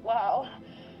 wow.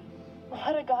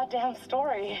 What a goddamn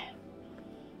story.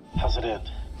 How's it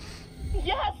end?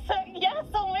 Yes,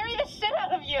 I'll marry the shit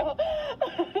out of you.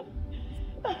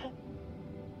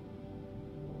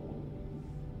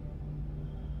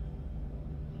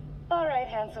 All right,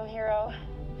 handsome hero.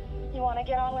 You want to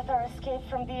get on with our escape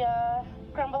from the,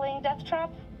 crumbling death trap?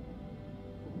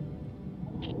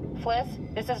 Fliss,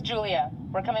 this is Julia.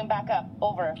 We're coming back up.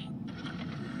 Over.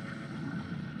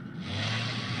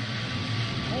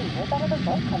 Hey, where'd that other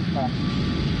boat come from?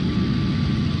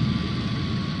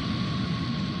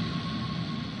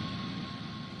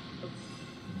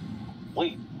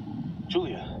 Wait,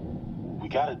 Julia, we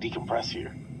gotta decompress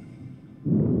here.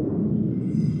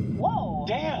 Whoa!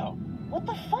 Damn! What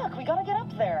the fuck? We gotta get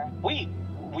up there. Wait,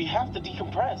 we have to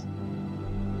decompress.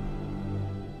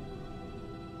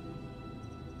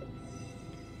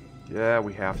 Yeah,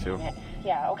 we have to.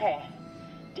 Yeah, okay.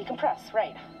 Decompress,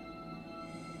 right.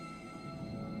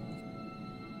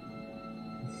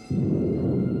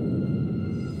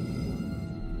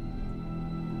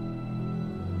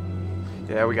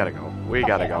 Yeah, we gotta go. We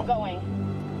gotta go. I'm going.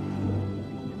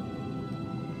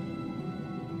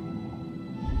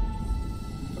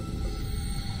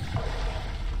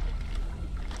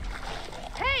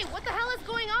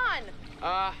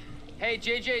 Hey,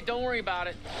 JJ, don't worry about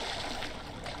it.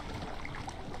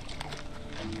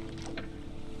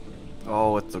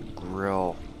 Oh, it's a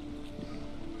grill.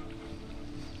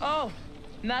 Oh,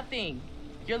 nothing.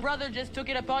 Your brother just took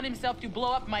it upon himself to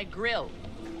blow up my grill.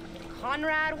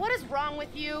 Conrad, what is wrong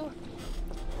with you?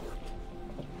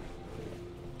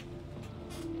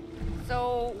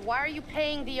 So, why are you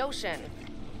paying the ocean?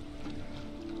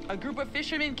 A group of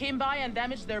fishermen came by and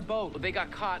damaged their boat. Well, they got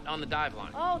caught on the dive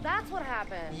line. Oh, that's what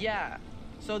happened. Yeah.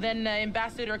 So then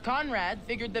Ambassador Conrad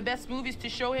figured the best move is to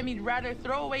show him he'd rather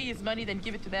throw away his money than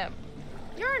give it to them.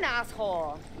 You're an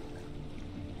asshole.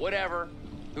 Whatever.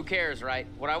 Who cares, right?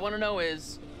 What I want to know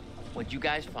is, what'd you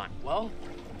guys find? Well,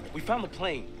 we found the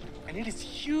plane, and it is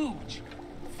huge,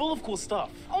 full of cool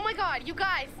stuff. Oh my god, you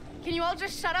guys, can you all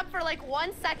just shut up for like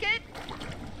 1 second?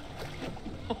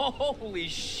 Holy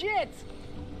shit!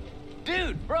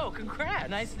 Dude, bro, congrats!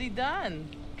 Nicely done.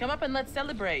 Come up and let's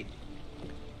celebrate.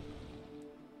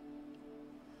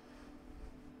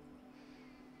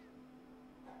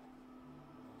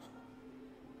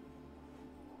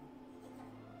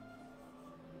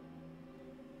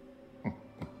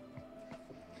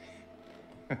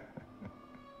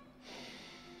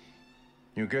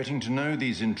 You're getting to know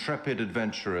these intrepid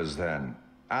adventurers then.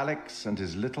 Alex and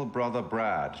his little brother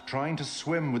Brad, trying to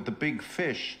swim with the big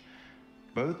fish.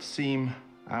 Both seem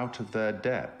out of their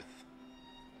depth.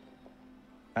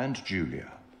 And Julia,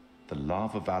 the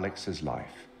love of Alex's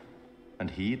life,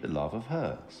 and he the love of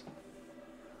hers.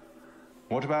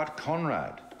 What about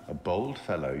Conrad? A bold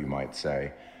fellow, you might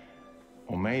say.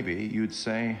 Or maybe you'd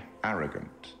say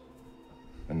arrogant.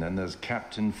 And then there's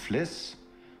Captain Fliss,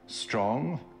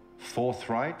 strong,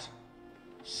 forthright,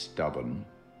 stubborn.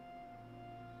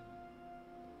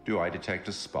 Do I detect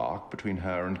a spark between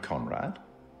her and Conrad?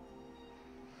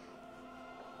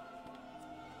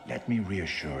 Let me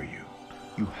reassure you,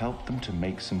 you help them to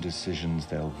make some decisions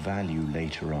they'll value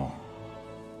later on.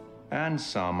 And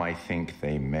some I think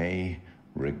they may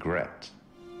regret.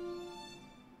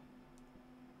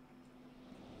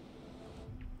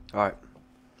 Alright.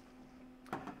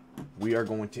 We are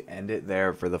going to end it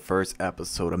there for the first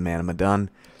episode of Man of Medan.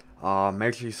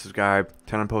 Make sure you subscribe,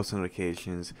 turn on post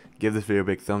notifications, give this video a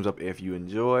big thumbs up if you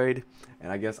enjoyed,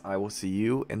 and I guess I will see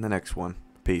you in the next one.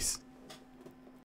 Peace.